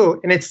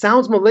do, and it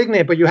sounds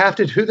malignant, but you have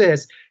to do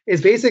this,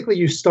 is basically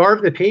you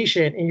starve the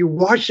patient and you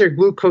watch their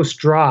glucose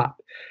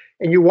drop.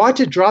 And you watch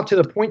it drop to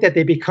the point that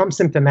they become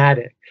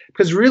symptomatic.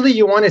 Because really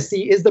you want to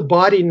see, is the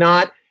body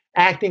not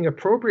acting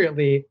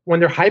appropriately when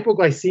they're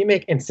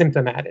hypoglycemic and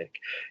symptomatic?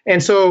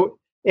 And so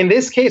in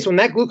this case, when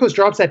that glucose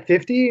drops at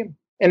 50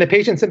 and the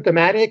patient's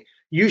symptomatic,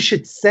 you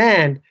should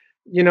send,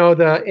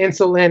 the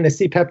insulin, the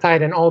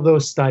C-peptide, and all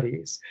those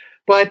studies.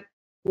 But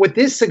what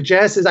this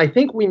suggests is I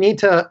think we need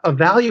to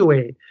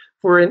evaluate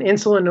for an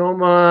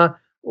insulinoma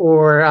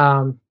or,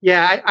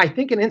 I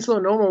think an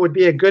insulinoma would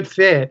be a good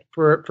fit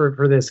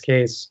for this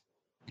case.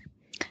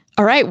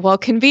 All right. Well,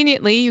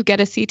 conveniently, you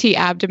get a CT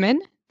abdomen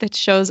that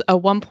shows a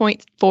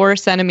 1.4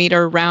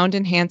 centimeter round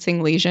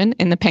enhancing lesion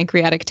in the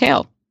pancreatic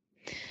tail.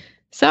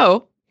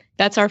 So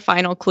that's our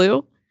final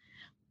clue.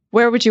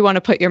 Where would you want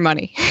to put your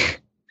money?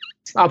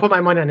 I'll put my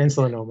money on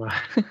insulinoma.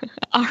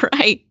 All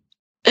right.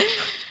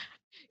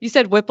 You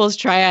said Whipple's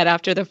triad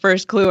after the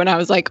first clue, and I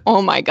was like,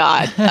 oh my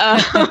God.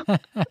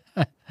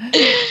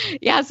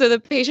 Yeah, so the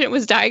patient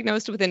was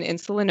diagnosed with an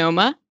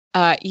insulinoma.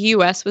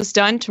 EUS was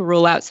done to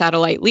rule out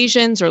satellite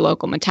lesions or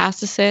local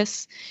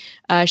metastasis.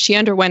 She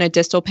underwent a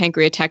distal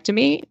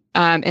pancreatectomy,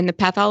 and the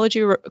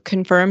pathology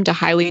confirmed a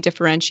highly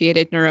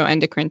differentiated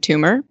neuroendocrine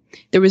tumor.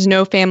 There was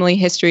no family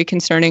history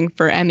concerning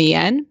for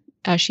MEN.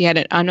 She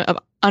had an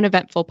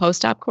uneventful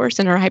post-op course,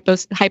 and her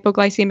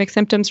hypoglycemic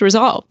symptoms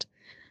resolved.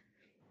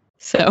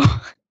 So...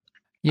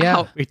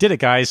 Yeah. We did it,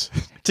 guys.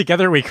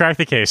 Together we cracked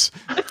the case.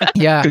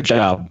 Yeah. Good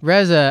job.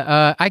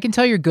 Reza, I can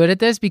tell you're good at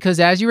this because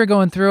as you were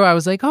going through, I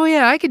was like, oh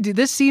yeah, I could do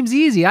this. Seems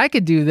easy. I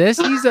could do this.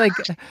 He's like,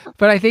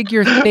 but I think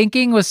your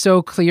thinking was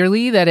so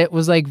clearly that it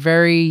was like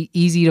very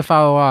easy to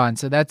follow on.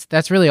 So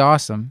that's really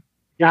awesome.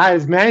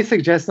 Guys, may I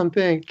suggest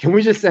something? Can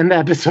we just end the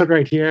episode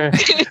right here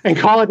and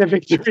call it a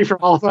victory for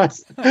all of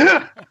us?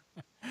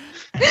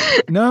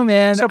 No,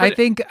 man. I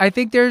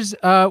think there's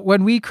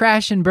when we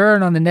crash and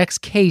burn on the next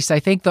case, I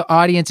think the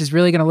audience is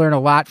really going to learn a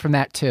lot from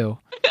that too.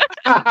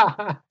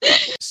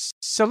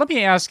 So let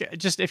me ask,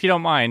 just if you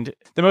don't mind,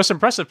 the most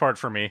impressive part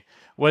for me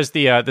was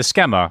the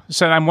schema.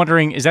 So I'm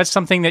wondering, is that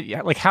something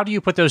that, like, how do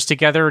you put those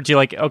together? Do you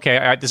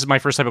okay, this is my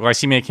first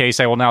hypoglycemia case.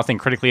 I will now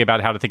think critically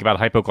about how to think about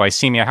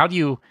hypoglycemia. How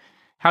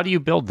do you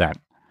build that?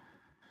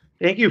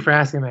 Thank you for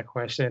asking that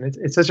question.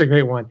 It's such a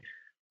great one.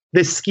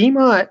 The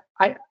schema,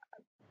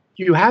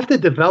 you have to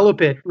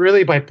develop it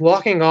really by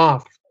blocking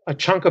off a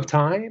chunk of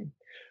time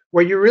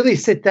where you really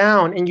sit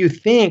down and you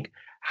think,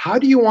 how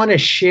do you want to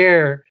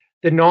share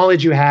the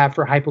knowledge you have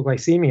for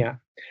hypoglycemia?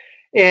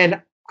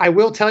 And I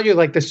will tell you,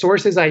 like, the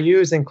sources I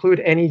use include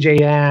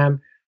NEJM,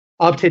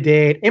 Up to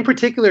Date. In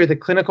particular, the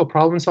clinical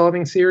problem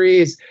solving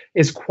series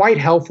is quite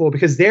helpful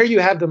because there you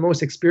have the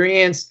most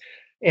experienced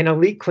and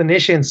elite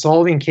clinicians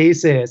solving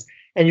cases,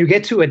 and you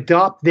get to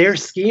adopt their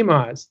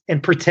schemas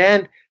and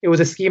pretend it was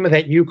a schema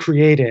that you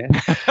created.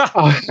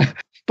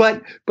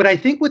 But I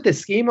think with the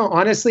schema,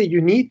 honestly,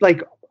 you need,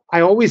 like, I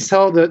always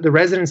tell the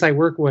residents I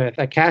work with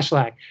at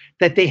Kashlak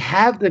that they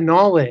have the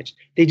knowledge.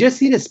 They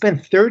just need to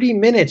spend 30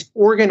 minutes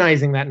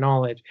organizing that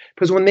knowledge.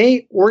 Because when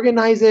they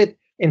organize it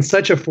in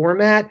such a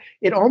format,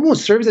 it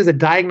almost serves as a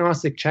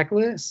diagnostic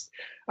checklist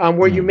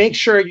where you make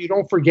sure you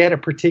don't forget a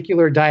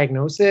particular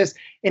diagnosis,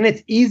 and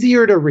it's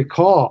easier to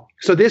recall.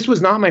 So this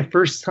was not my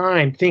first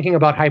time thinking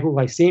about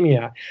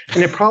hypoglycemia,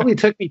 and it probably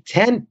took me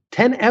 10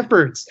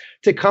 efforts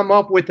to come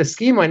up with the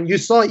schema. And you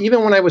saw,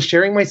 even when I was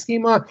sharing my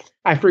schema,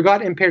 I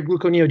forgot impaired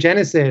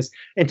gluconeogenesis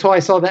until I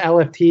saw the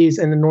LFTs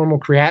and the normal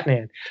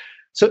creatinine.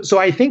 So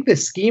I think the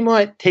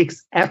schema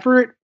takes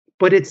effort,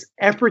 but it's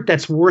effort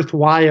that's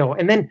worthwhile.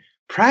 And then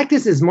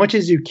practice as much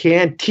as you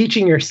can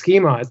teaching your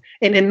schemas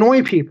and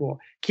annoy people.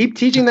 Keep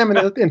teaching them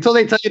until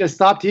they tell you to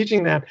stop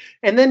teaching them.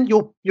 And then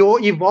you'll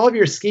evolve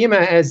your schema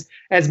as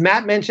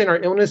Matt mentioned,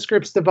 our illness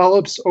scripts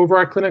develops over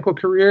our clinical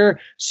career.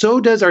 So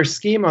does our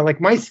schema.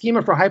 Like, my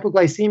schema for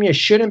hypoglycemia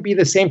shouldn't be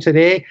the same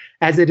today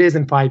as it is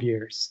in 5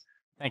 years.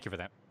 Thank you for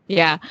that.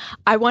 Yeah,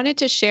 I wanted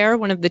to share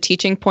one of the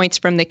teaching points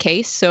from the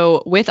case.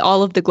 So with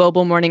all of the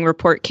Global Morning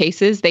Report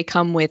cases, they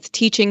come with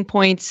teaching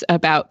points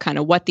about kind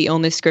of what the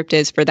illness script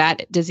is for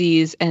that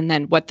disease and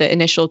then what the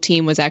initial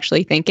team was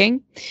actually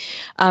thinking.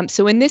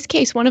 So in this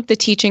case, one of the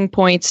teaching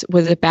points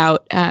was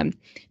about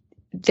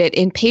that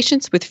in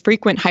patients with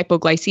frequent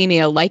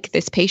hypoglycemia, like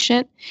this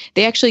patient,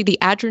 the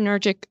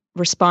adrenergic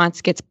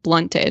response gets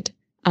blunted.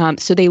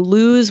 So they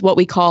lose what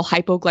we call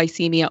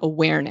hypoglycemia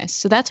awareness.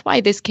 So that's why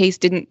this case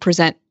didn't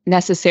present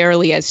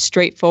necessarily as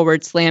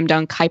straightforward slam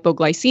dunk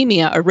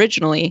hypoglycemia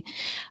originally,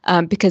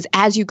 because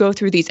as you go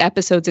through these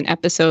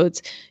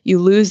episodes, you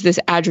lose this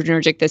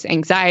adrenergic, this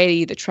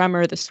anxiety, the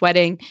tremor, the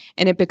sweating,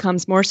 and it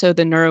becomes more so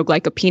the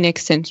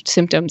neuroglycopenic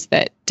symptoms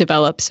that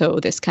develop. So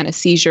this kind of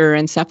seizure,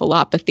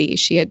 encephalopathy.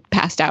 She had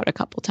passed out a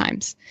couple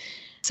times.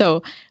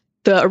 So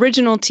the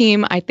original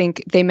team, I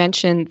think they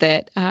mentioned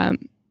that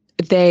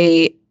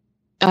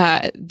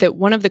that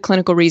one of the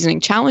clinical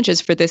reasoning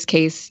challenges for this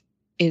case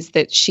is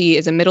that she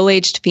is a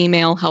middle-aged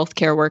female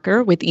healthcare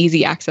worker with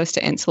easy access to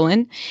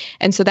insulin.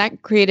 And so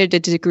that created a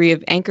degree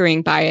of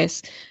anchoring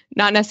bias,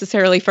 not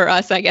necessarily for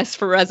us, I guess,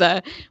 for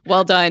Reza,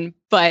 well done,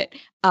 but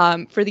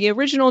for the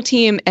original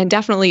team, and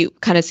definitely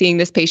kind of seeing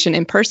this patient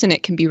in person,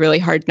 it can be really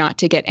hard not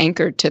to get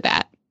anchored to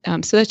that.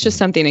 So that's just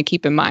something to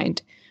keep in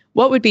mind.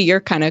 What would be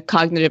your kind of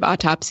cognitive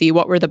autopsy?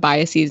 What were the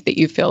biases that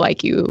you feel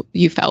like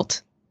you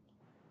felt?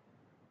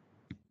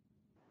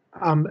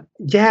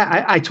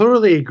 I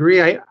totally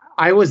agree.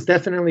 I was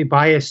definitely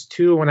biased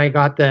too when I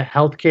got the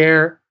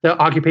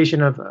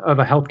occupation of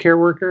a healthcare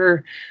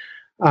worker.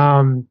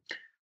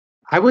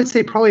 I would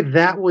say probably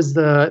that was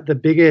the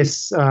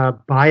biggest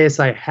bias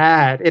I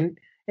had.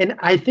 And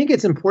I think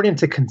it's important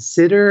to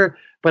consider,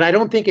 but I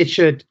don't think it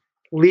should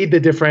lead the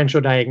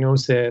differential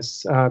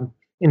diagnosis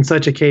in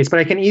such a case. But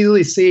I can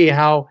easily see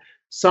how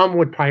some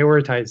would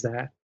prioritize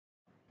that.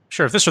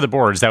 Sure. If this were the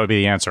boards, that would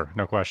be the answer.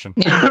 No question.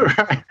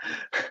 Right.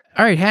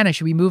 All right, Hannah,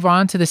 should we move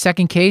on to the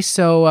second case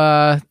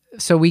so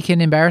we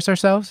can embarrass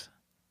ourselves?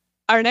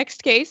 Our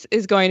next case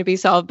is going to be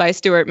solved by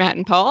Stuart, Matt,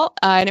 and Paul,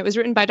 and it was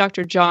written by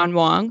Dr. John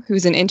Wong,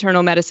 who's an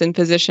internal medicine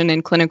physician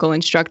and clinical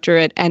instructor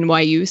at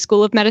NYU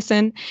School of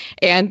Medicine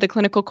and the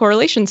clinical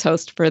correlations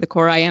host for the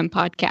Core IM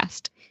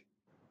podcast.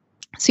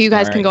 So you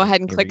guys can go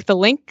ahead and click the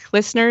link.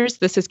 Listeners,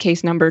 this is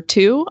case number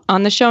 2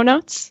 on the show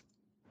notes.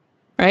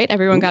 All right,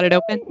 everyone got it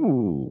open?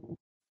 Ooh.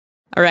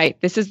 All right,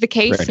 this is the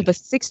case of a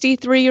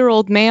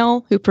 63-year-old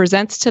male who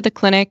presents to the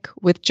clinic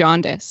with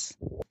jaundice,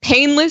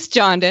 painless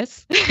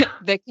jaundice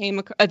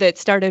that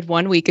started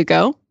 1 week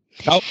ago.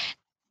 Oh,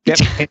 yep,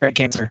 pancreatic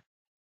cancer.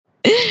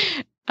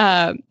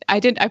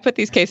 I put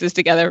these cases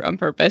together on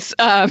purpose.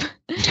 And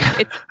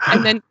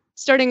then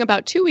starting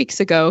about 2 weeks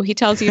ago, he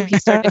tells you he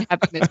started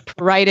having this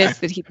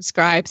pruritus that he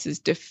describes as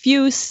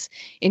diffuse,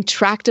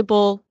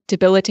 intractable,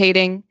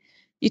 debilitating.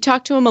 You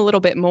talk to him a little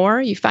bit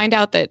more. You find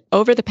out that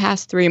over the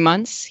past 3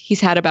 months, he's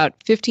had about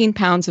 15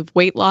 pounds of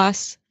weight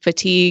loss,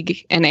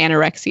 fatigue, and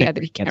anorexia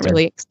that he can't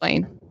really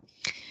explain.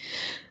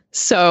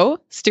 So,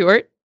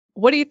 Stuart,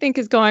 what do you think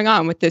is going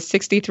on with this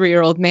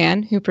 63-year-old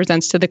man who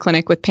presents to the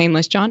clinic with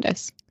painless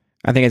jaundice?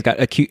 I think he's got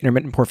acute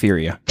intermittent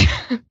porphyria.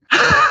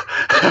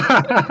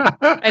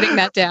 Writing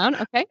that down.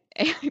 Okay.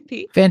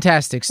 AIP.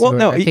 Fantastic, Stuart. Well,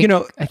 no,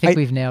 I think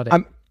we've nailed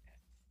it.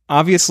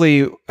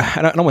 Obviously,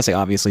 I don't want to say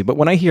obviously, but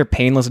when I hear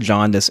painless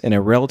jaundice in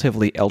a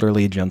relatively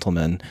elderly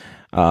gentleman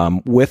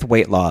with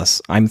weight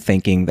loss, I'm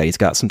thinking that he's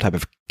got some type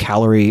of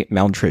calorie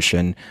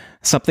malnutrition,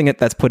 something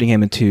that's putting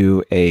him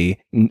into a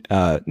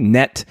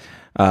net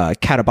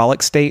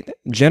catabolic state.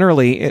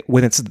 Generally,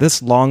 when it's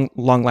this long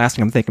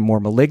lasting, I'm thinking more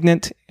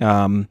malignant.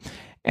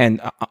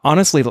 And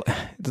honestly,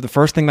 the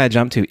first thing that I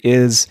jump to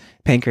is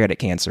pancreatic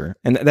cancer.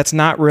 And that's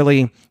not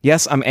really,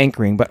 yes, I'm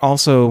anchoring, but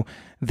also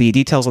the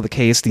details of the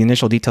case, the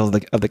initial details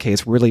of the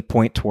case really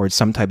point towards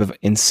some type of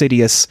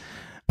insidious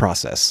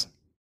process.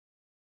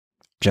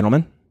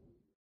 Gentlemen?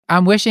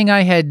 I'm wishing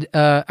I had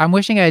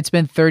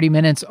spent 30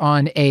 minutes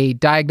on a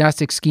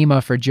diagnostic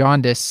schema for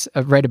jaundice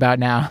right about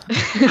now.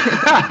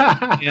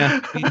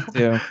 Yeah, me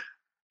too.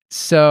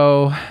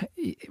 So,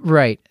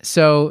 right.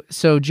 So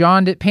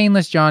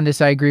painless jaundice,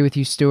 I agree with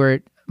you,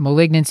 Stuart.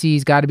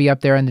 Malignancy's got to be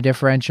up there in the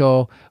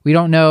differential. We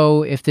don't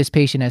know if this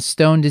patient has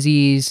stone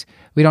disease.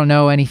 We don't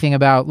know anything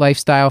about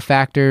lifestyle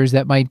factors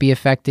that might be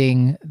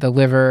affecting the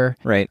liver.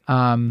 Right.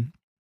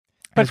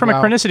 But from a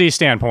chronicity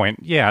standpoint,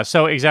 yeah,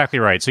 so exactly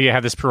right. So you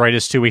have this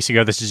pruritus 2 weeks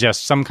ago that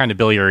suggests some kind of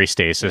biliary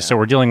stasis. Yeah. So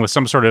we're dealing with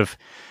some sort of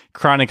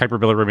chronic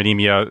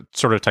hyperbilirubinemia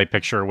sort of type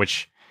picture,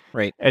 which...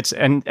 Right.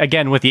 And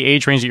again, with the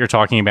age range that you're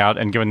talking about,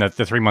 and given that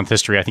the 3-month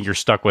history, I think you're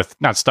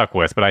not stuck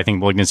with, but I think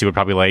malignancy would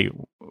probably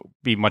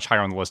be much higher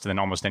on the list than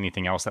almost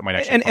anything else that might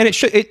actually. And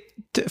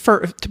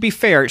to be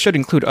fair, it should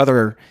include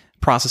other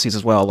processes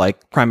as well,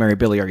 like primary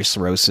biliary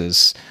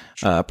cirrhosis,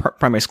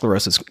 primary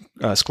sclerosis,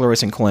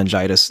 sclerosing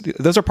cholangitis.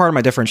 Those are part of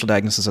my differential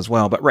diagnosis as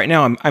well. But right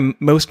now, I'm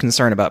most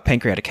concerned about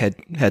pancreatic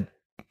head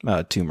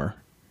tumor.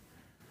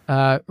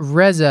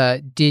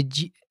 Reza,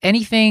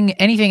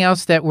 anything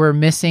else that we're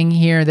missing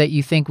here that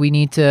you think we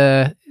need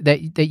to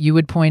that you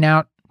would point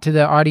out to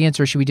the audience,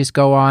 or should we just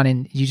go on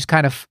and you just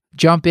kind of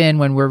jump in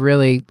when we're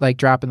really like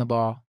dropping the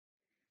ball?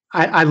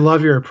 I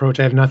love your approach.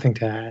 I have nothing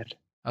to add.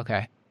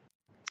 Okay.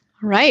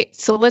 All right.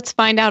 So let's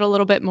find out a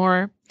little bit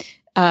more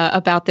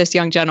about this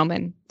young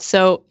gentleman.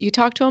 So you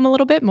talk to him a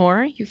little bit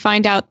more. You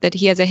find out that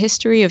he has a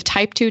history of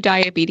type 2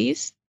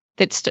 diabetes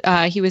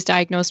that he was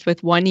diagnosed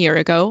with 1 year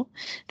ago,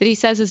 that he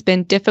says has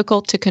been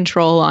difficult to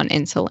control on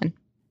insulin.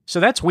 So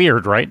that's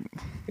weird, right?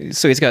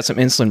 So he's got some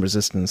insulin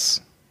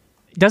resistance.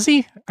 Does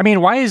he? I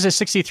mean, why is a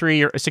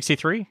 63?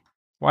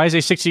 Why is a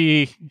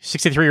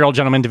 63-year-old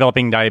gentleman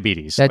developing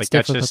diabetes? That's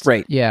difficult. That's just,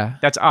 right. Yeah.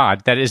 That's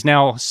odd. That is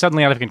now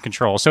suddenly out of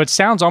control. So it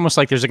sounds almost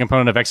like there's a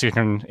component of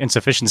exocrine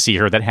insufficiency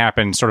here that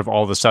happened sort of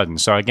all of a sudden.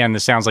 So again,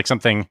 this sounds like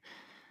something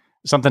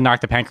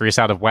knocked the pancreas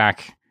out of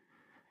whack.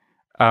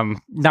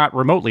 Not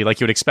remotely like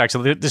you would expect.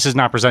 So this is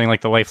not presenting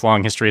like the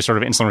lifelong history of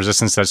sort of insulin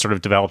resistance that sort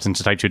of developed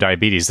into type 2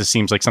 diabetes. This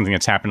seems like something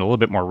that's happened a little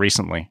bit more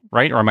recently,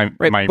 right? Or am I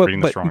reading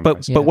this wrong?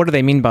 But what do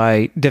they mean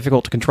by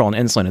difficult to control on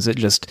insulin?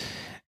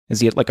 Is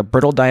he like a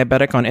brittle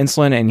diabetic on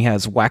insulin and he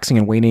has waxing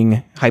and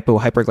waning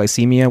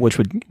hyperglycemia, which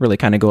would really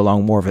kind of go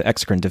along more of an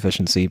exocrine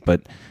deficiency?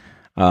 But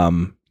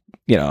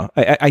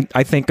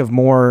I think of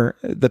more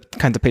the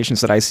kinds of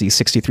patients that I see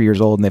 63 years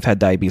old and they've had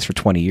diabetes for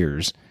 20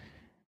 years.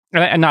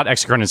 And not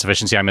exocrine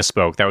insufficiency. I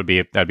misspoke. That'd be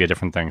a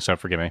different thing. So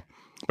forgive me.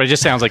 But it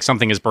just sounds like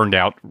something is burned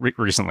out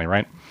recently,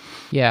 right?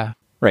 Yeah.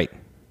 Right.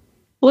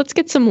 Well, let's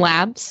get some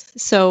labs.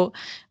 So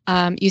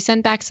you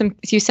send out some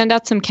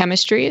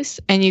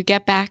chemistries, and you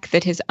get back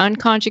that his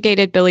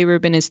unconjugated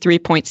bilirubin is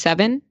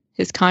 3.7,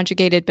 his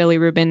conjugated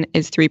bilirubin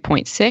is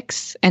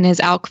 3.6, and his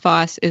alk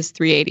phos is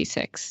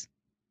 386.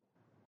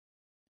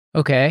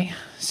 Okay,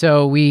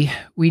 so we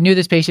knew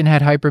this patient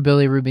had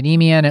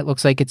hyperbilirubinemia, and it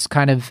looks like it's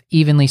kind of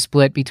evenly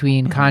split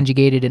between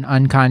conjugated and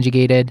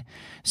unconjugated.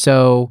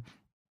 So,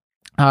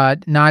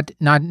 not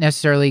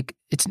necessarily,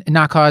 it's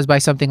not caused by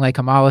something like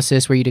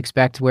hemolysis, where you'd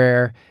expect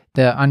where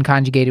the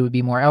unconjugated would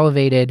be more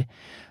elevated.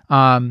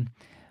 In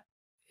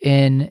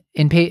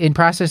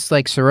process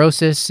like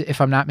cirrhosis,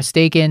 if I'm not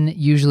mistaken,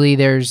 usually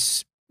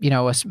there's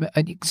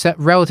a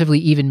relatively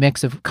even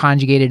mix of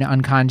conjugated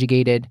and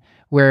unconjugated,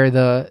 where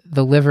the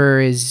liver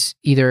is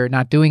either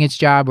not doing its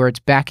job or it's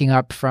backing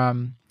up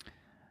from,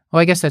 well,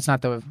 I guess that's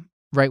not the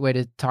right way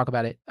to talk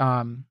about it.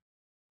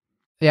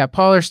 Yeah,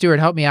 Paul or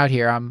Stuart, help me out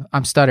here.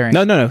 I'm stuttering.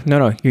 No.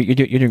 You're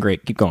doing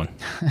great. Keep going.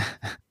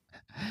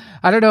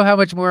 I don't know how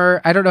much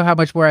more I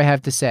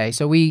have to say.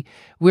 So I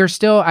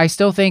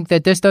still think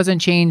that this doesn't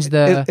change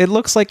the. It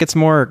looks like it's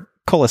more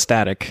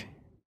cholestatic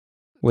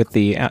with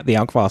the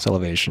alk phos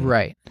elevation.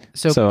 Right.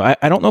 So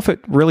I don't know if it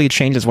really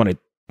changes what it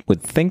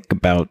would think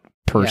about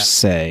per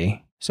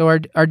se. So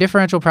our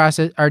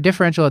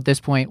differential at this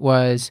point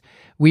was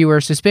we were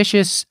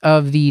suspicious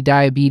of the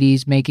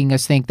diabetes, making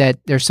us think that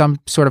there's some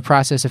sort of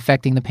process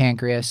affecting the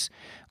pancreas.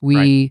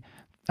 The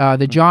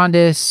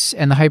jaundice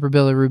and the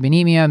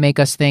hyperbilirubinemia make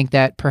us think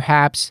that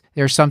perhaps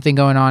there's something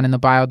going on in the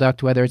bile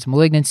duct, whether it's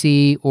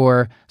malignancy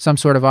or some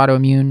sort of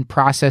autoimmune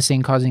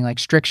processing causing like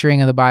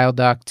stricturing of the bile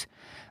duct.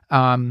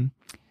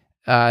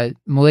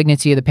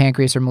 Malignancy of the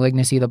pancreas or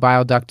malignancy of the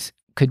bile duct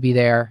could be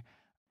there.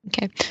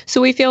 Okay.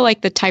 So we feel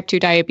like the type 2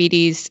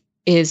 diabetes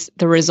is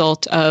the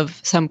result of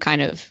some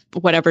kind of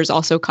whatever's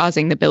also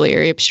causing the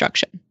biliary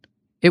obstruction.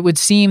 It would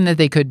seem that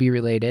they could be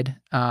related.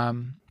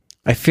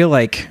 I feel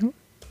like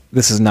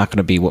this is not going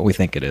to be what we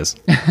think it is.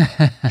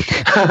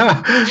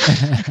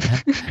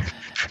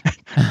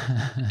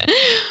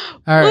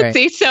 All right. Let's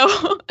see.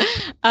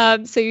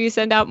 So you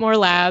send out more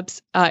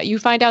labs. You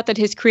find out that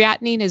his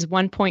creatinine is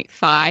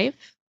 1.5,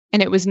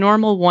 and it was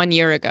normal 1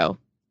 year ago.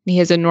 He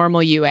has a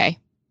normal UA.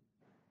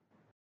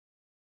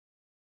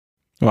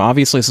 Well,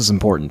 obviously this is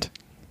important.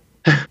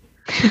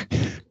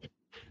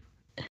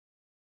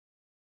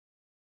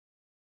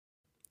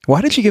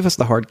 Why did you give us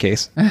the hard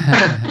case?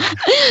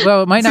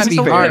 Well, it might not This be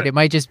is fair. hard. It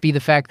might just be the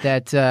fact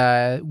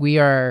that we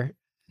are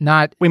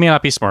not. We may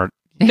not be smart.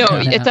 No,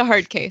 it's a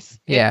hard case.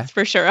 Yeah. It's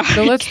for sure. A So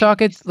hard let's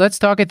talk it. Let's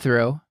talk it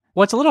through.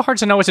 Well, it's a little hard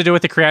to know what to do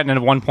with the creatinine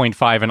of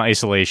 1.5 in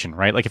isolation,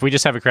 right? Like if we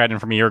just have a creatinine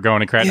from a year ago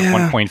and a creatinine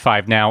Yeah. of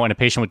 1.5 now and a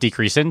patient with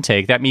decreased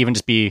intake, that may even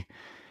just be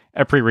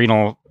a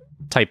pre-renal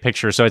type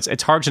picture. So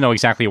it's hard to know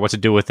exactly what to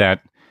do with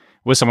that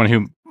with someone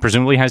who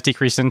presumably has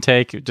decreased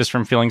intake just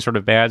from feeling sort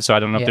of bad. So I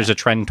don't know if Yeah. there's a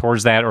trend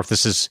towards that or if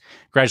this is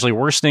gradually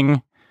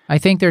worsening. I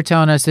think they're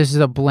telling us this is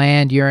a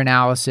bland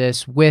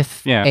urinalysis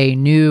with Yeah. a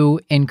new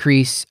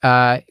increase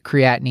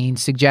creatinine,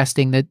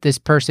 suggesting that this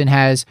person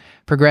has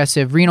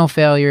progressive renal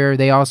failure.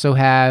 They also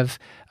have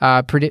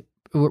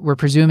we're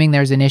presuming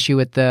there's an issue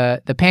with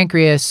the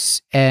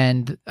pancreas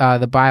and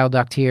the bile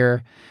duct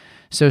here.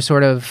 So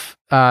sort of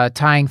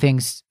tying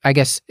things. I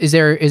guess is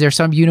there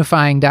some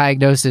unifying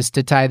diagnosis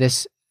to tie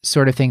this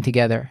sort of thing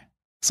together?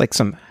 It's like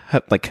some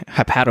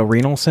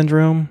hepatorenal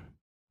syndrome,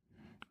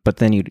 but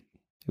then you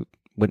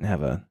wouldn't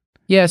have a.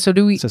 Yeah. So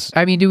do we? It's just-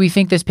 I mean, do we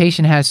think this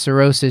patient has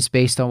cirrhosis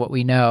based on what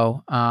we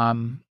know?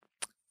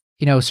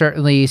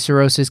 Certainly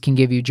cirrhosis can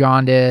give you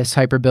jaundice,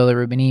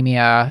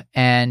 hyperbilirubinemia,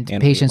 and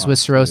And patients weight with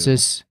loss,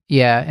 cirrhosis.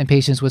 Yeah, and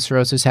patients with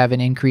cirrhosis have an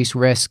increased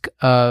risk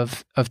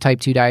of type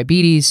 2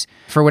 diabetes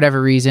for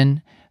whatever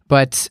reason.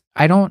 But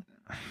I don't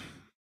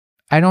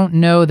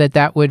know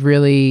that would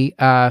really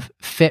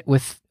fit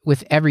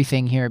with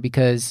everything here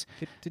because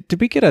Did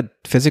we get a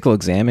physical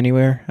exam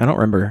anywhere? I don't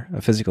remember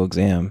a physical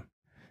exam.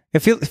 I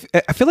feel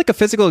like a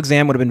physical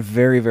exam would have been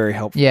very, very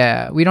helpful.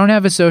 yeah, we don't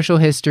have a social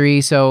history,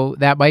 so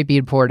that might be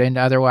important.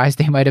 Otherwise,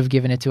 they might have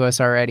given it to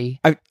us already.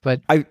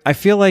 I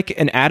feel like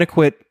an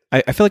adequate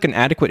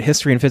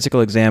history and physical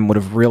exam would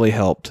have really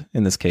helped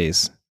in this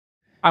case.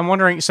 I'm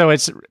wondering, so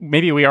it's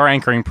maybe we are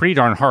anchoring pretty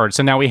darn hard.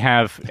 So now we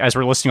have, as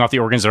we're listing off the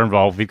organs that are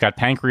involved, we've got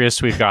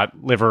pancreas, we've got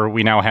liver,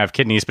 we now have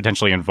kidneys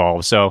potentially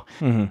involved. So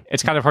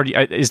it's kind of hard.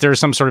 Is there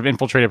some sort of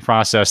infiltrative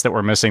process that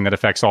we're missing that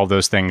affects all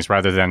those things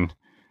rather than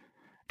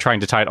trying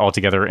to tie it all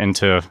together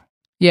into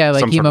Yeah,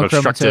 like some sort of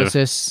obstructive-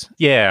 hemochromatosis.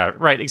 Yeah,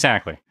 right,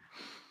 exactly.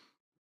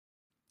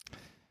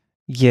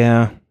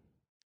 Yeah.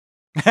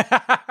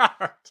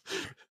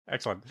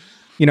 Excellent.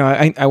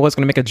 I was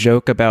going to make a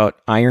joke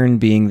about iron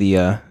being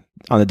the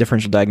on the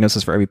differential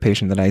diagnosis for every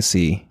patient that I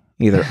see,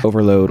 either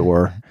overload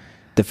or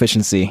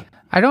deficiency.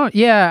 I don't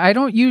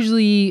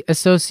usually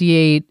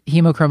associate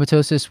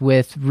hemochromatosis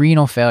with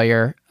renal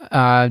failure.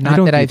 Not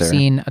don't that I've either.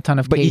 seen a ton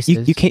of But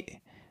cases.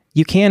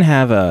 you can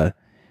have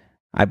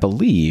I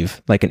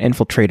believe, like an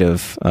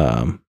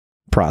infiltrative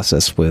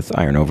process with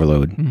iron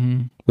overload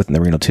within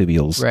the renal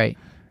tubules. Right.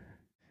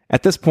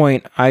 At this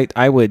point,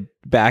 I would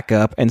back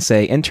up and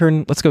say,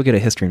 intern, let's go get a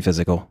history and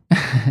physical.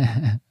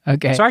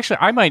 Okay. So actually,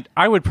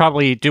 I would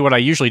probably do what I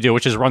usually do,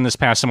 which is run this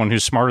past someone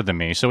who's smarter than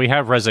me. So we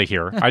have Reza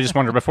here. I just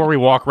wonder, before we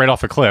walk right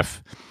off a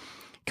cliff,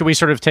 can we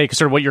sort of take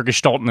sort of what your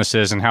gestalt in this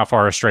is and how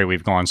far astray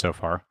we've gone so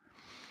far?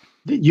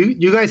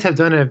 You guys have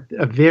done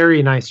a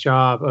very nice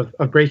job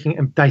of breaking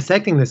and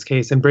dissecting this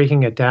case and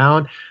breaking it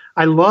down.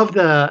 I love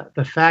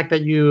the fact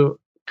that you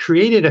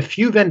created a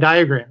few Venn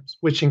diagrams,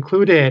 which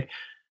included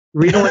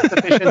renal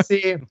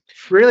insufficiency.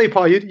 Really,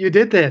 Paul, you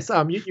did this.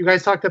 You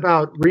guys talked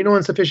about renal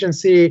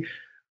insufficiency,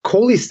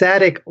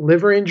 cholestatic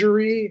liver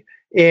injury,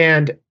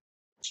 and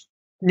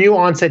new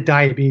onset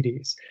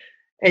diabetes.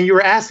 And you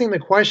were asking the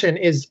question,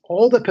 is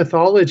all the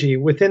pathology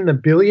within the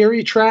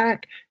biliary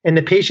tract and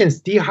the patient's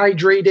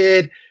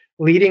dehydrated,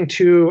 leading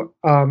to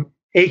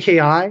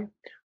AKI?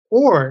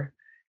 Or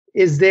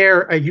is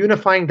there a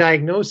unifying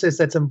diagnosis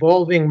that's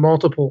involving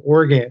multiple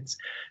organs?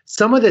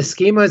 Some of the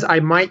schemas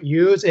I might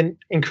use in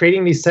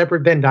creating these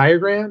separate Venn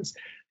diagrams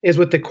is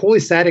with the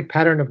cholestatic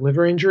pattern of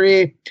liver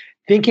injury,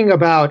 thinking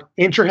about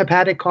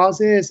intrahepatic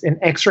causes and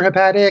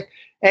extrahepatic.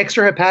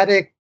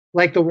 Extrahepatic,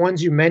 like the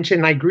ones you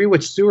mentioned, I agree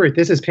with Stuart,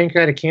 this is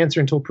pancreatic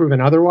cancer until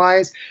proven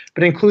otherwise,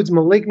 but includes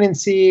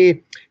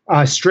malignancy,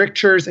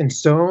 strictures, and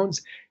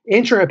stones.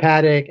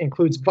 Intrahepatic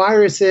includes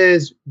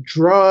viruses,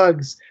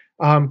 drugs,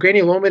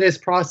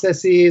 granulomatous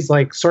processes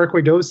like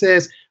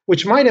sarcoidosis,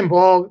 which might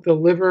involve the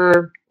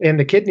liver and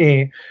the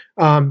kidney.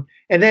 And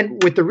then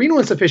with the renal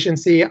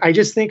insufficiency, I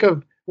just think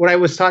of what I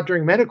was taught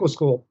during medical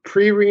school,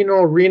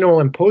 pre-renal, renal,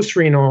 and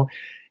post-renal.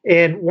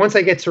 And once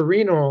I get to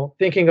renal,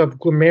 thinking of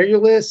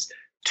glomerulus,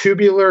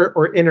 tubular,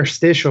 or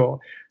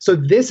interstitial. So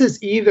this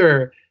is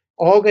either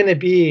all going to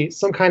be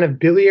some kind of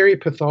biliary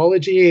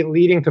pathology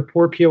leading to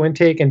poor PO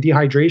intake and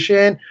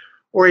dehydration,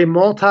 or a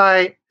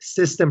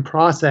multi-system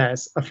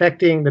process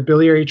affecting the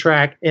biliary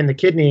tract and the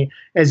kidney,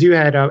 as you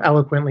had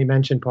eloquently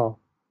mentioned, Paul.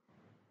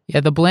 Yeah,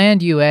 the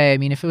bland UA, I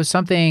mean, if it was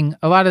something,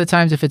 a lot of the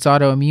times if it's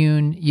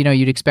autoimmune,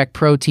 you'd expect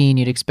protein,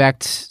 you'd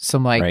expect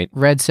some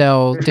red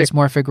cell,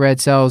 dysmorphic red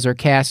cells or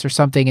CAS or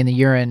something in the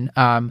urine.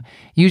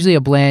 Usually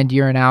a bland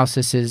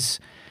urinalysis is,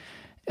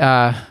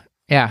 so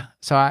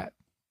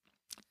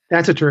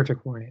That's a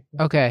terrific point.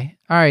 okay.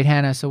 All right,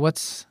 Hannah, so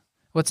what's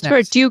What's Sure.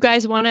 next? Do you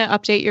guys want to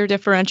update your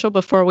differential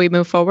before we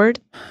move forward?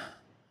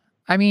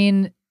 I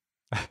mean,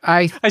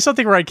 I still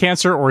think we're at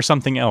cancer or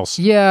something else.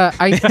 yeah,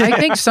 I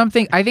think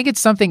something. I think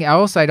it's something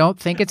else. I don't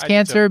think it's I do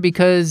cancer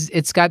because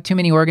it's got too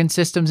many organ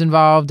systems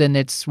involved and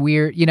it's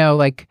weird.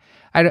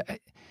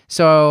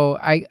 So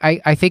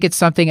I think it's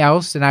something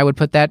else, and I would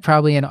put that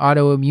probably an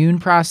autoimmune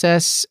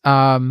process.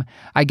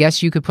 I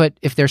guess you could put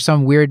if there's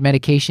some weird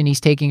medication he's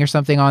taking or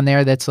something on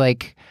there that's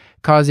like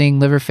causing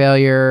liver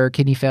failure,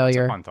 kidney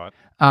failure. That's a fun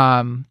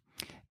thought.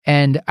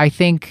 And I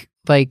think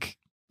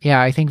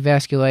I think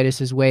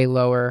vasculitis is way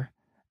lower.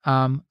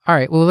 All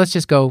right, well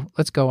let's go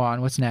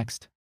on. What's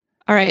next?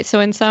 All right. So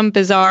in some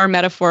bizarre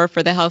metaphor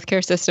for the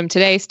healthcare system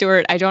today,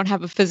 Stuart, I don't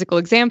have a physical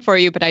exam for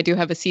you, but I do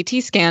have a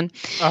CT scan.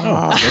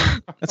 Oh,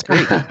 that's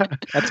great.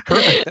 That's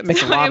perfect. That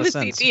makes a lot of sense.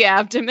 I have a CT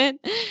abdomen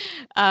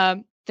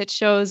that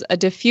shows a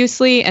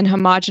diffusely and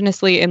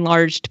homogeneously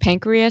enlarged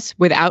pancreas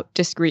without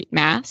discrete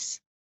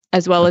mass,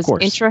 as well as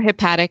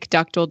intrahepatic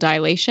ductal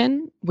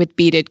dilation with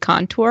beaded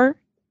contour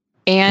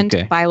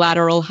and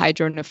bilateral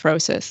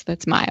hydronephrosis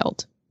that's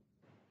mild.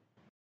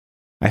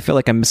 I feel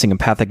like I'm missing a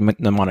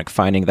pathognomonic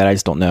finding that I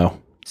just don't know.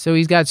 So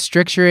he's got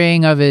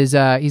stricturing of his,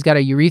 he's got a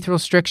urethral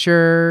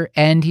stricture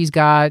and he's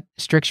got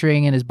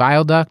stricturing in his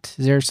bile duct.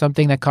 Is there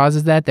something that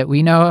causes that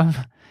we know of?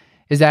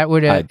 Is that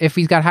what, if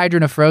he's got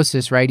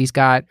hydronephrosis, right? He's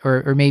got,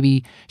 or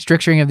maybe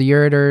stricturing of the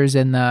ureters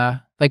and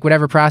like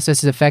whatever process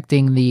is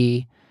affecting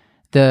the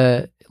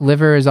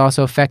liver is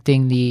also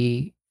affecting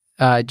the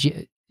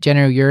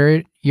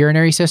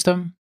urinary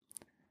system?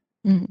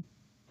 Mm-hmm.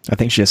 I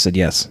think she just said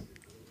yes.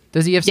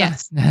 Does he have some?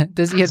 Yes.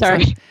 Does he have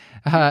Sorry.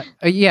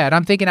 Yeah, and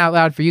I'm thinking out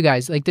loud for you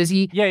guys. Like, does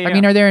he? Yeah. I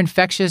mean, are there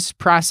infectious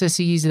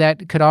processes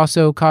that could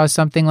also cause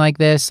something like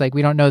this? Like,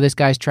 we don't know this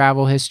guy's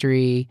travel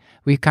history.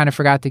 We kind of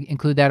forgot to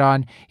include that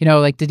on.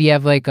 Like, did he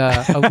have like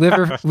a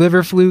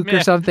liver fluke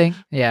or something?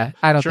 Yeah,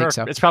 I don't think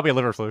so. It's probably a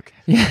liver fluke.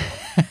 Yeah.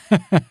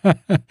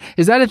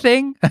 Is that a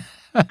thing?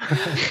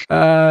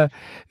 But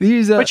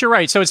you're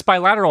right. So it's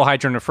bilateral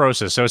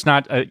hydronephrosis. So it's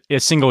not a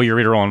single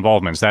ureteral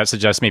involvement. So that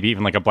suggests maybe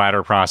even like a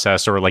bladder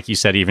process, or like you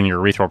said, even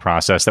your urethral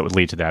process that would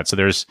lead to that.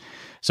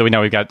 So we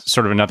know we've got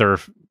sort of another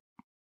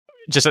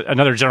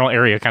general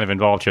area kind of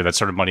involved here that's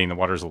sort of muddying the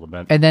waters a little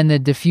bit. And then the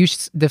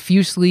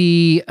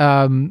diffusely,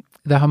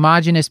 the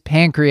homogeneous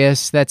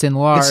pancreas that's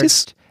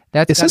enlarged.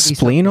 Is his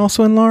spleen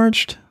also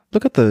enlarged?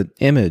 Look at the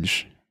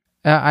image.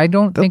 I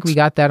don't think we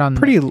got that on.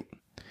 Pretty.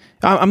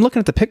 I'm looking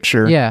at the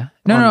picture. Yeah.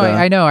 No,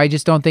 I know. I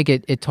just don't think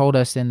it told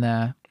us in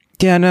the.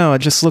 Yeah, no, it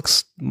just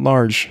looks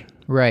large.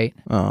 Right.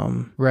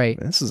 Right.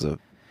 This is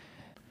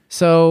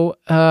So.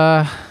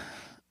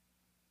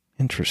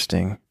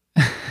 Interesting.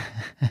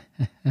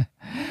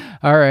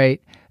 All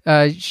right.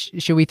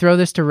 Should we throw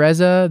this to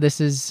Reza? This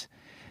is.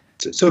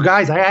 So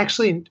guys, I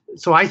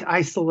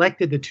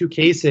selected the two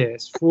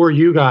cases for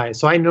you guys,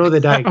 so I know the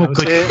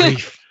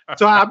diagnosis.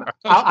 So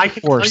I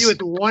can tell you with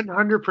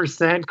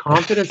 100%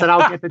 confidence that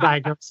I'll get the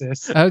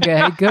diagnosis.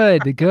 Okay,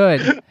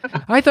 good.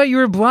 I thought you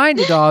were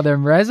blinded to all of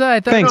them,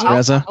 Reza. Thanks,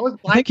 Reza.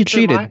 I think you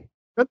cheated.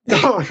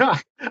 No,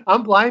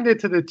 I'm blinded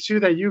to the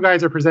two that you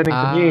guys are presenting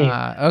to me.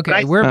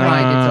 Okay, we're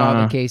blinded to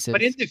all the cases.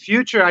 But in the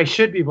future, I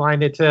should be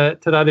blinded to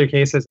the other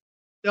cases.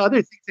 The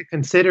other thing to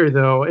consider,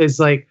 though, is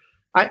like,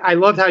 I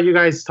loved how you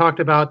guys talked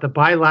about the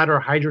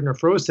bilateral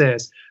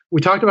hydronephrosis. We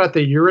talked about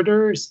the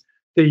ureters,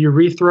 the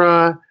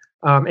urethra,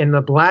 and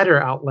the bladder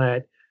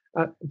outlet.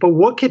 But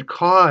what could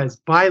cause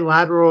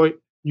bilateral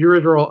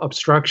ureteral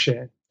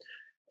obstruction?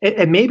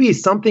 And maybe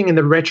something in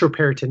the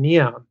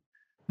retroperitoneum.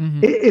 Mm-hmm.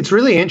 It's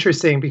really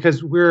interesting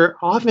because we're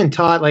often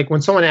taught, like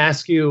when someone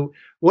asks you,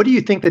 what do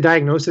you think the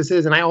diagnosis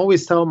is? And I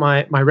always tell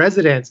my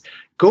residents,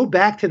 go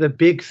back to the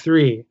big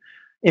three: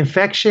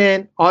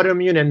 infection,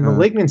 autoimmune, and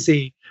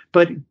malignancy.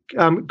 But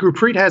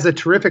Gurpreet has a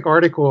terrific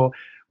article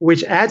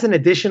which adds an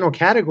additional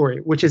category,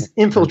 which is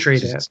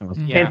infiltrative.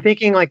 And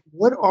thinking like,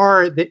 what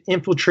are the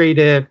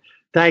infiltrative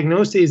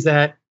diagnoses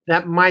that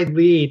might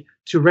lead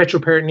to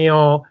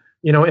retroperitoneal,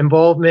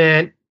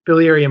 involvement,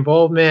 biliary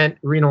involvement,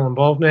 renal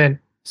involvement?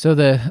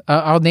 So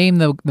I'll name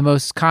the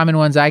most common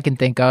ones I can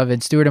think of,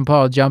 and Stuart and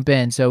Paul jump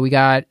in. So we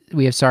have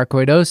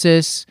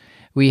sarcoidosis,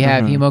 we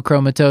have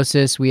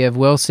hemochromatosis, we have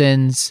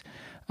Wilson's.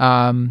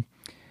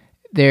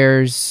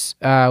 There's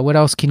what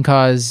else can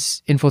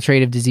cause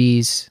infiltrative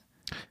disease?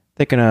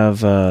 Thinking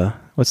of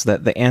what's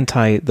that?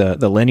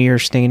 The linear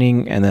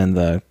staining and then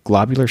the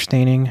globular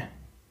staining.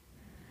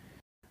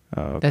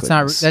 Oh, that's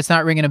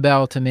not ringing a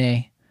bell to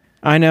me.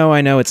 I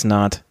know it's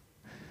not.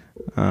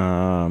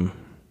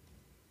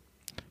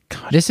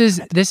 This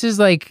is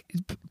like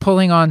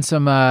pulling on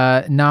some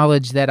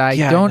knowledge that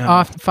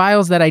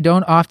files that I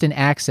don't often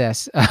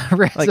access.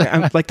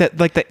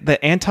 the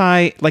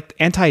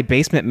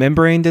anti-basement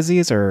membrane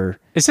disease, or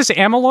is this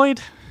amyloid?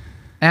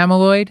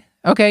 Amyloid.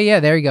 Okay, yeah,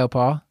 there you go,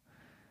 Paul.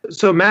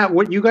 So Matt,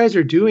 what you guys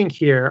are doing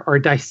here are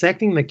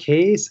dissecting the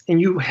case, and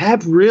you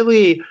have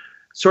really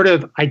sort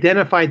of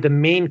identified the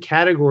main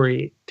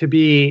category to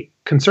be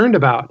concerned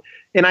about.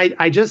 And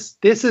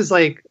this is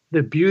like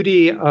the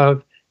beauty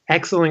of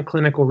excellent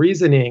clinical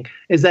reasoning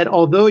is that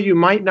although you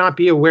might not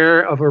be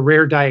aware of a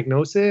rare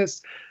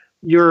diagnosis,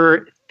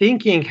 your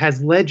thinking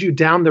has led you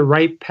down the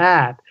right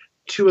path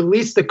to at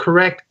least the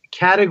correct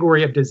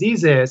category of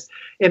diseases.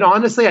 And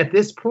honestly, at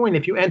this point,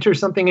 if you enter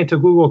something into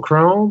Google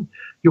Chrome,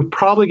 you'll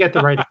probably get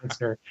the right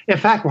answer. In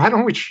fact, why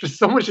don't we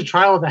so much to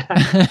trial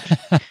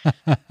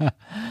that?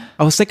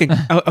 I was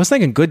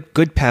thinking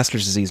good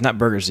pastures disease, not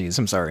Burger's disease.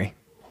 I'm sorry.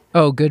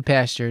 Oh, good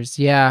pastures.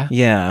 Yeah.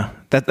 Yeah,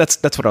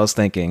 that's what I was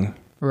thinking.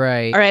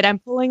 Right. All right, I'm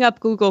pulling up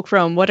Google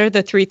Chrome. What are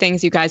the 3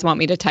 things you guys want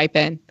me to type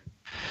in?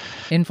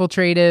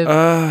 Infiltrative.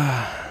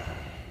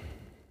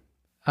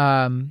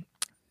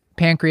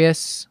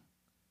 Pancreas.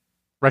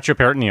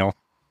 Retroperitoneal.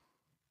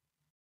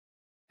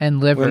 And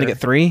liver. We're going to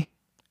get 3?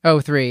 Oh,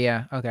 3,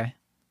 yeah. Okay.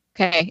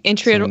 Okay,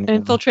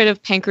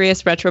 infiltrative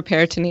pancreas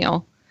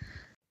retroperitoneal.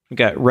 We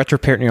got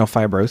retroperitoneal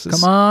fibrosis.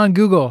 Come on,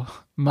 Google.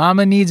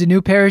 Mama needs a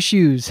new pair of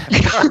shoes.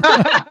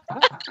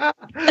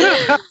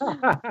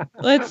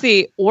 Let's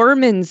see,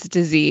 Ormond's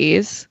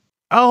disease.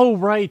 Oh,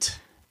 right.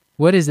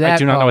 What is that? I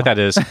do not know what that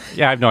is.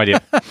 Yeah, I have no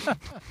idea.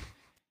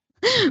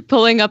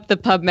 Pulling up the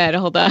PubMed.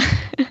 Hold on.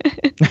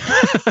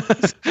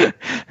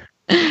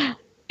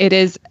 It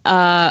is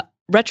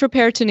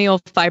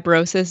retroperitoneal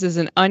fibrosis is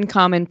an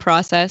uncommon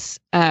process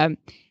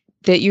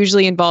that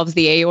usually involves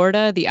the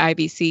aorta, the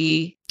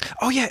IBC.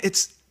 Oh yeah,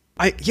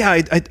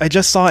 I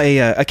just saw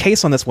a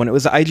case on this one. It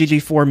was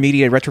IgG4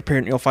 mediated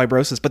retroperitoneal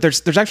fibrosis, but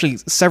there's actually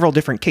several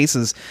different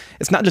cases.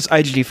 It's not just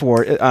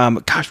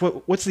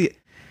IgG4. What's the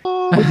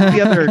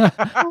other?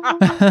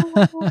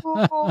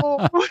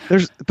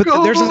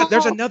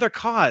 There's another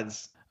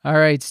cause. All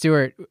right,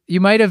 Stuart. You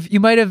might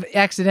have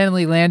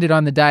accidentally landed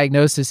on the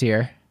diagnosis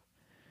here.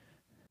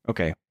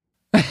 Okay.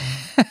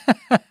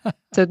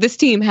 So this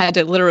team had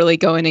to literally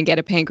go in and get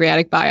a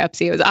pancreatic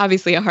biopsy. It was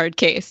obviously a hard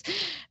case.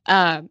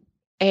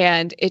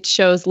 And it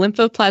shows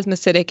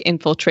lymphoplasmacytic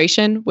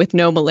infiltration with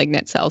no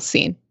malignant cells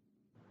seen.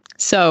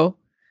 So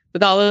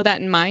with all of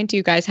that in mind, do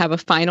you guys have a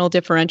final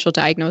differential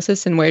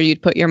diagnosis and where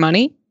you'd put your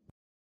money?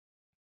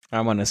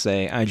 I want to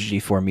say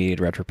IgG4 mediated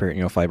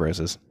retroperitoneal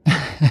fibrosis.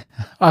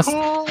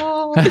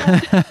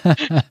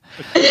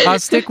 I'll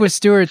stick with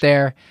Stuart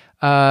there.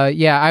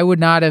 I would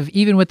not have,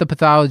 even with the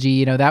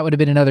pathology, that would have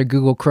been another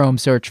Google Chrome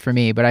search for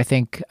me. But I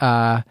think,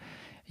 I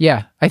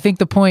think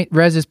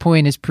Rez's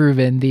point is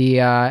proven.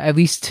 At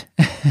least,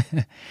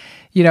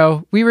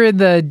 we were in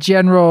the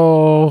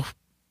general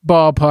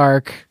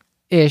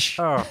ballpark-ish.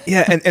 Oh.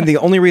 Yeah, and the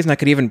only reason I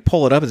could even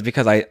pull it up is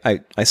because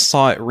I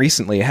saw it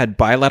recently. It had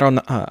bilateral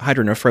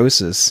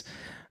hydronephrosis.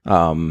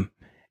 And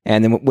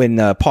then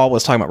when Paul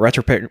was talking about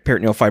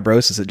retroperitoneal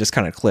fibrosis, it just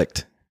kind of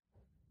clicked.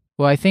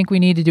 Well, I think we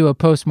need to do a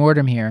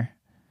post-mortem here.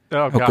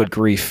 Oh, God. Good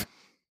grief.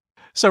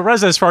 So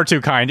Reza is far too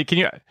kind. Can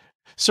you...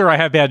 Sir, I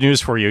have bad news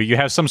for you. You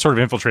have some sort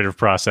of infiltrative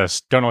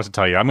process. Don't know what to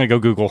tell you. I'm going to go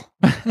Google.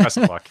 Best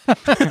of luck.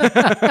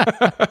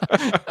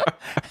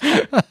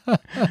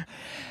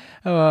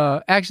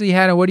 Actually,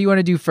 Hannah, what do you want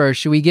to do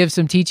first? Should we give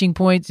some teaching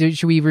points?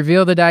 Should we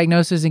reveal the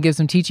diagnosis and give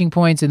some teaching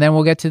points, and then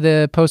we'll get to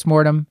the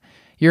postmortem?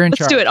 You're in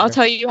charge. Let's do it. I'll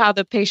tell you how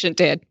the patient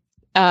did.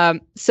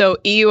 So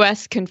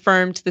EUS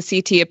confirmed the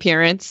CT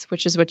appearance,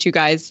 which is what you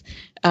guys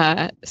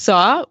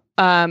saw.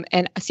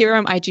 And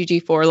serum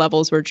IgG4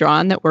 levels were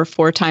drawn that were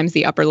 4 times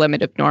the upper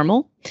limit of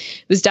normal.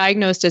 It was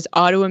diagnosed as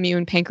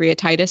autoimmune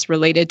pancreatitis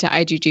related to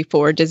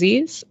IgG4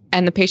 disease,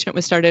 and the patient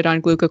was started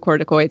on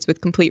glucocorticoids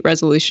with complete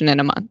resolution in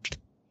a month.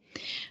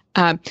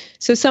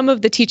 So some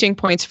of the teaching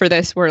points for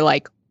this were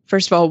like,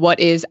 first of all, what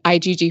is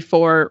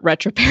IgG4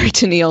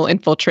 retroperitoneal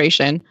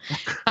infiltration?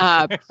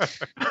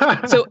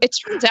 So it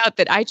turns out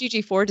that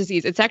IgG4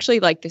 disease, it's actually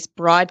like this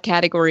broad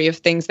category of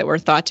things that were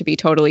thought to be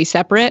totally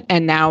separate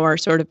and now are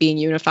sort of being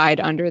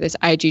unified under this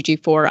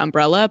IgG4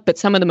 umbrella. But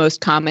some of the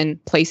most common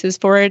places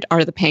for it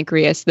are the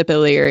pancreas, the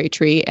biliary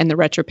tree, and the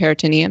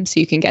retroperitoneum. So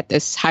you can get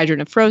this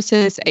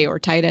hydronephrosis,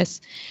 aortitis.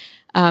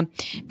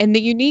 And the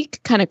unique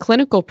kind of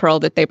clinical pearl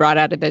that they brought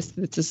out of this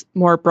that's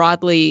more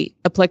broadly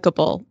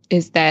applicable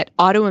is that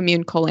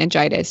autoimmune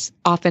cholangitis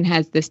often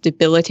has this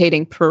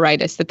debilitating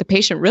pruritus that the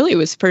patient really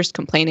was first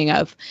complaining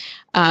of,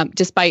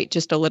 despite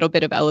just a little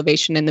bit of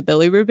elevation in the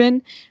bilirubin,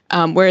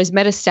 whereas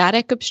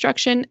malignant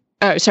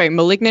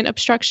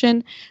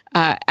obstruction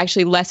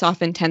actually less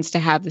often tends to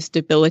have this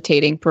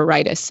debilitating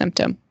pruritus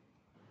symptom.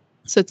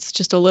 So it's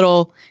just a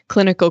little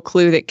clinical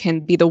clue that can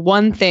be the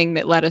one thing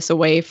that led us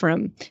away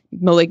from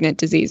malignant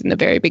disease in the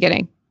very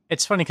beginning.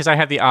 It's funny because I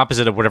have the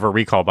opposite of whatever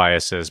recall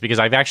bias is, because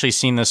I've actually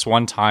seen this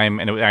one time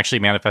and it actually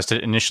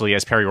manifested initially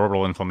as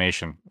periorbital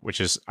inflammation,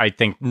 which is, I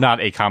think, not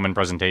a common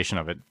presentation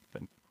of it.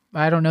 But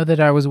I don't know that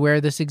I was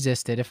aware this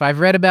existed. If I've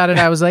read about it,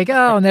 I was like, oh,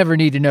 I'll never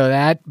need to know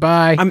that.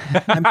 Bye.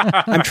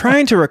 I'm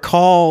trying to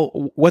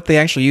recall what they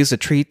actually used to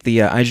treat the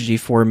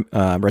IgG4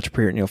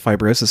 retroperitoneal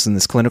fibrosis in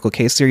this clinical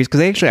case series, because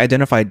they actually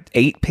identified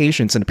 8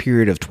 patients in a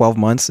period of 12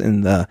 months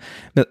in the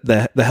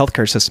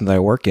healthcare system that I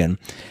work in,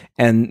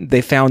 and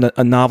they found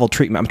a novel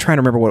treatment. I'm trying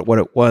to remember what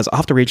it was. I'll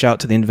have to reach out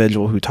to the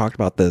individual who talked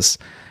about this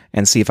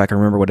and see if I can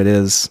remember what it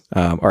is,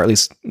 or at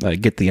least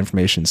get the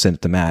information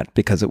sent to Matt,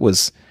 because it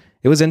was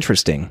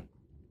interesting.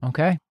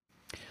 Okay.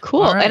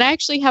 Cool. All right. And I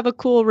actually have a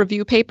cool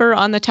review paper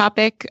on the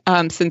topic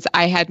since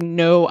I had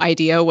no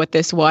idea what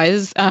this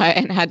was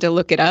and had to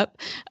look it up.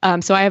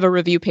 So I have a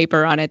review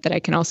paper on it that I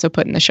can also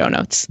put in the show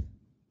notes.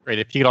 Great.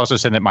 If you could also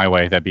send it my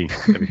way, that'd be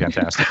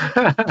fantastic.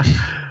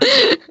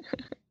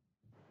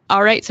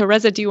 All right. So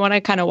Reza, do you want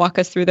to kind of walk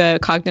us through the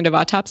cognitive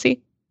autopsy?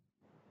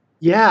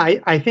 Yeah,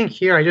 I think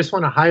here I just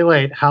want to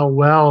highlight how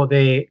well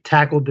they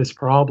tackled this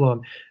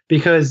problem,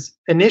 because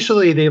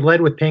initially they led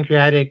with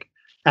pancreatic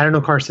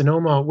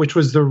adenocarcinoma, which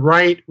was the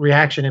right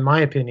reaction in my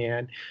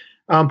opinion.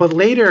 But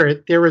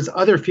later there was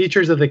other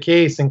features of the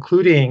case,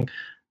 including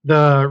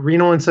the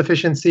renal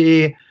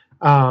insufficiency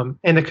and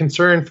the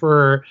concern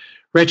for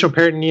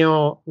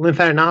retroperitoneal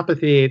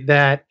lymphadenopathy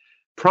that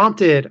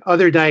prompted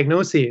other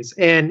diagnoses.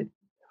 And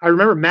I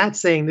remember Matt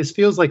saying this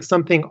feels like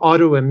something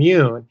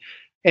autoimmune.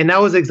 And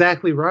that was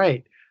exactly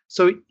right.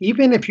 So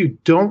even if you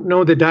don't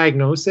know the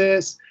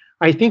diagnosis,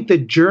 I think the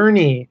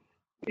journey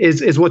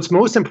is what's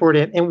most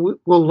important and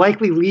will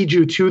likely lead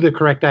you to the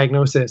correct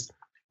diagnosis.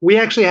 We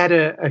actually had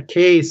a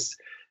case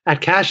at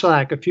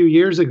Kashlak a few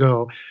years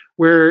ago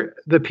where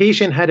the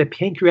patient had a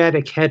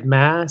pancreatic head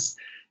mass,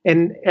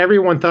 and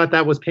everyone thought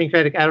that was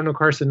pancreatic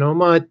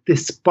adenocarcinoma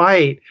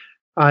despite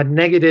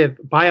negative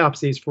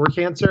biopsies for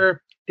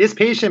cancer. This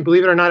patient,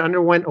 believe it or not,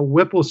 underwent a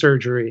Whipple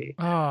surgery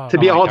to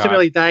be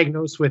ultimately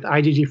diagnosed with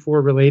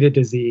IgG4 related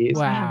disease,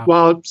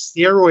 while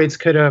steroids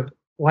could have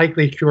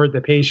likely cured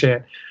the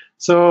patient.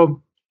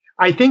 So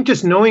I think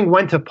just knowing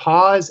when to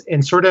pause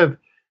and sort of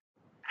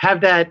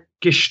have that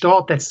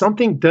gestalt that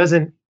something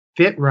doesn't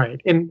fit right.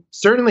 And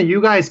certainly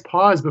you guys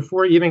paused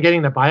before even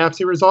getting the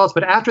biopsy results,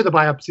 but after the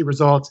biopsy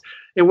results,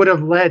 it would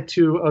have led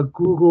to a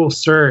Google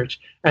search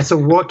as to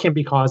what can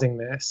be causing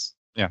this.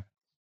 Yeah.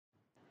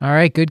 All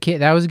right, good case.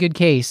 That was a good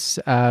case.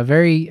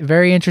 Very,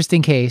 very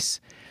interesting case.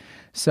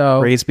 So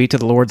praise be to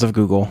the lords of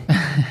Google.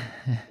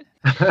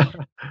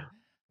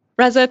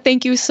 Reza,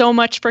 thank you so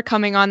much for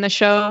coming on the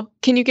show.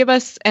 Can you give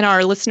us and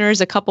our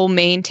listeners a couple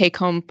main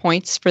take-home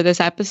points for this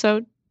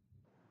episode?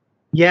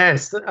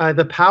 Yes,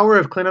 the power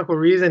of clinical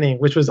reasoning,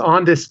 which was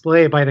on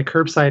display by the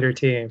Curbsider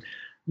team.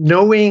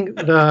 Knowing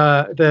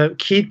the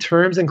key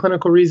terms in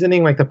clinical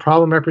reasoning, like the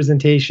problem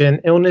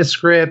representation, illness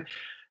script,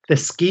 the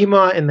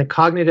schema, and the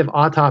cognitive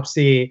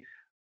autopsy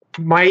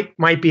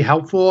might be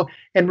helpful.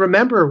 And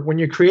remember, when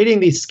you're creating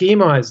these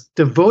schemas,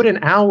 devote an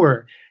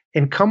hour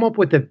and come up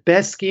with the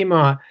best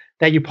schema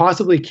that you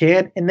possibly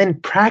can, and then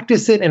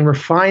practice it and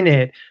refine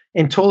it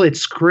until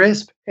it's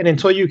crisp and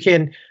until you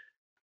can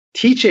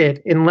teach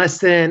it in less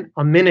than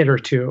a minute or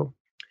two.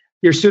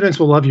 Your students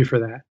will love you for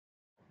that.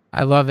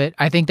 I love it.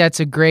 I think that's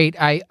a great,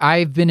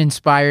 I've been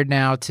inspired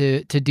now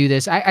to do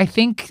this. I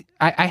think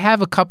I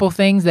have a couple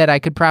things that I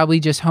could probably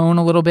just hone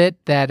a little bit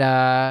that,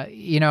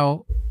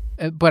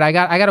 but I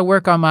got to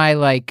work on my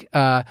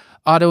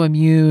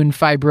autoimmune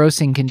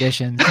fibrosing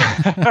conditions.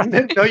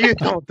 No, you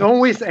don't. Don't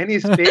waste any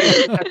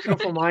space in that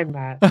beautiful mind,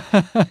 Matt.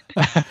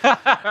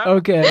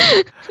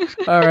 Okay.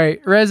 All right.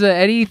 Reza,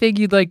 anything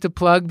you'd like to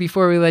plug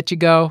before we let you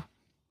go?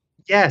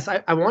 Yes,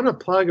 I want to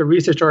plug a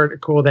research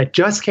article that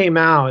just came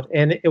out,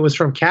 and it was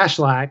from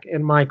Kashlak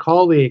and my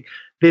colleague,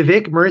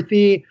 Vivek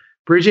Murthy,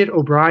 Bridget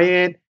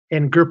O'Brien,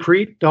 and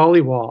Gurpreet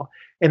Dhaliwal.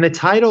 And the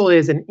title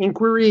is An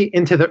Inquiry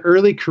into the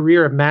Early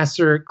Career of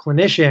Master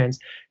Clinicians.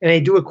 And they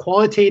do a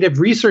qualitative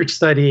research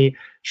study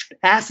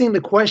asking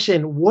the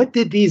question, what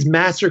did these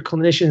master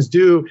clinicians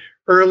do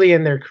early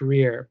in their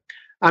career?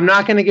 I'm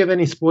not going to give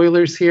any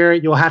spoilers here.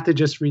 You'll have to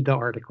just read the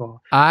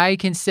article. I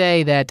can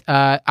say that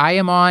I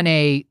am on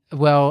I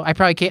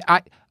probably can't.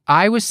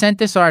 I was sent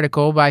this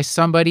article by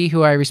somebody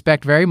who I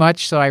respect very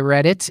much, so I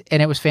read it,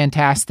 and it was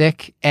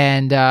fantastic,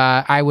 and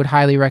I would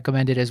highly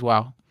recommend it as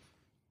well.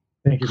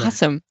 Thank you.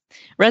 Awesome.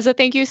 Reza,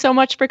 thank you so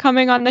much for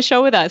coming on the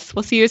show with us.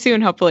 We'll see you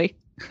soon, hopefully.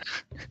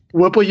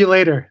 Whipple you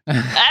later.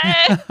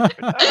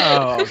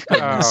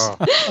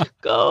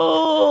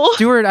 Go.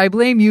 Stuart, I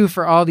blame you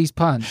for all these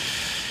puns.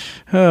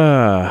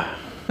 Yeah.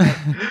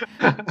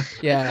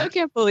 I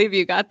can't believe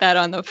you got that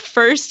on the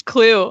first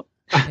clue.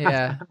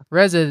 Yeah.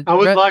 Reza. I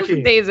was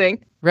lucky.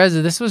 Amazing.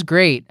 Reza, this was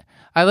great.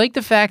 I like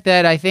the fact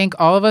that I think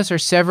all of us are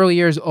several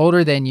years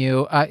older than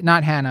you.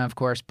 Not Hannah, of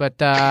course, but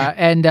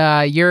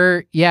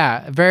you're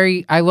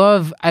very. I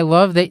love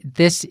that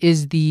this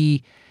is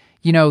the,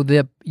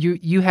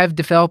 you have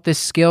developed this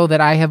skill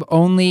that I have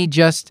only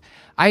just.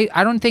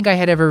 I don't think I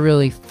had ever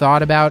really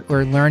thought about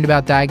or learned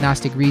about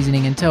diagnostic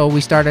reasoning until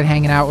we started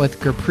hanging out with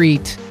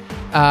Gurpreet,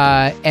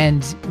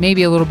 and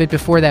maybe a little bit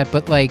before that.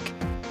 But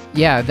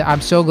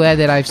I'm so glad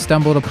that I've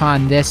stumbled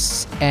upon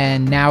this,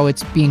 and now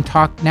it's being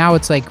talked. Now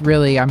it's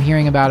really, I'm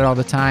hearing about it all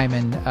the time,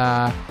 and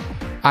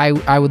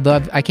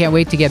I can't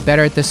wait to get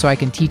better at this so I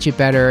can teach it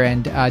better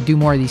and do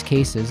more of these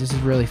cases. This is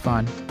really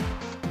fun.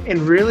 And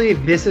really,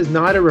 this is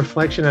not a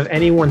reflection of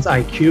anyone's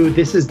IQ.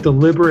 This is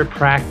deliberate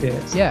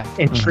practice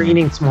and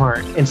training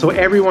smart. And so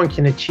everyone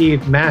can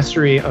achieve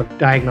mastery of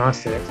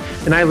diagnostics.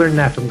 And I learned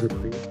that from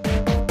Gurpreet.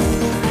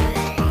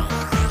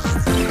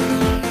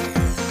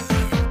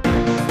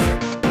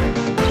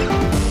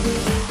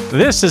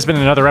 This has been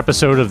another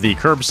episode of the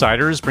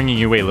Curbsiders, bringing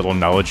you a little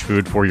knowledge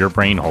food for your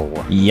brain hole.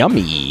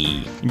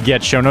 Yummy.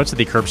 Get show notes at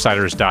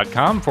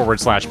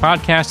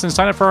thecurbsiders.com/podcast and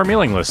sign up for our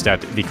mailing list at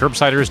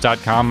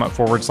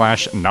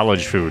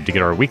thecurbsiders.com/knowledge food to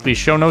get our weekly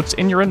show notes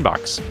in your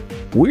inbox.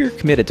 We're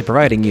committed to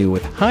providing you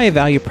with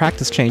high-value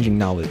practice-changing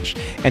knowledge.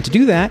 And to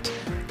do that,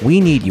 we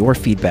need your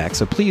feedback.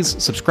 So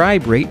please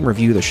subscribe, rate, and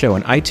review the show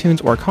on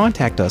iTunes or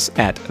contact us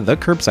at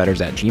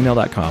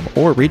thecurbsiders@gmail.com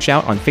or reach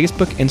out on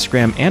Facebook,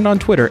 Instagram, and on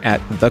Twitter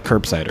at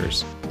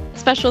thecurbsiders.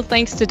 Special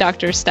thanks to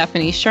Dr.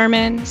 Stephanie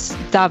Sherman,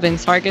 Davin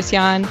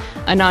Sargasyan,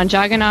 Anand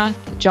Jagannath,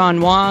 John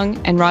Wong,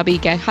 and Robbie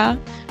Geha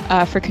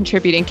for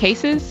contributing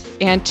cases,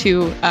 and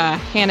to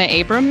Hannah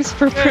Abrams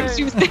for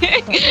producing,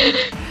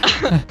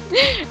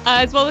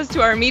 as well as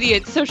to our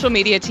social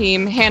media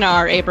team, Hannah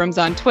R. Abrams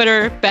on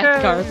Twitter,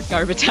 Beth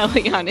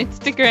Garbatelli on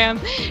Instagram,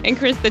 and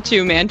Chris the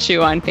Chew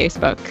Manchu on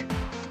Facebook.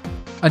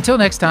 Until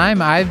next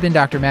time, I've been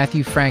Dr.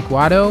 Matthew Frank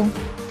Watto.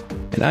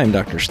 And I'm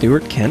Dr.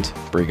 Stuart Kent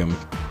Brigham.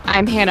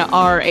 I'm Hannah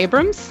R.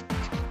 Abrams.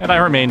 And I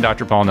remain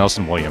Dr. Paul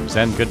Nelson Williams,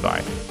 and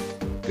goodbye.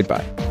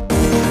 Goodbye.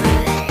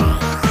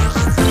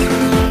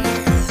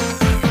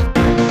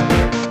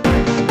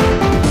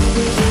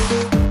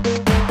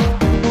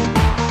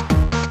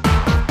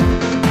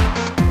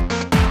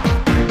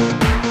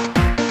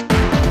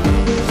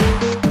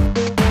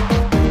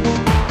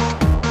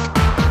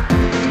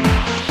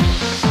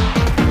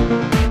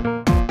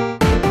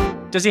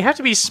 Does he have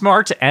to be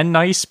smart and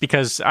nice?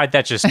 Because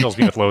that just fills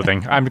me with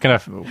loathing.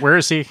 Where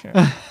is he?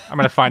 I'm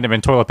gonna find him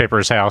in Toilet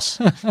Paper's house.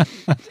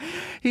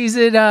 He's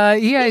in,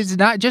 it's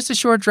not just a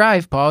short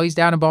drive, Paul. He's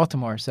down in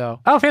Baltimore,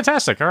 so. Oh,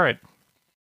 fantastic. All right.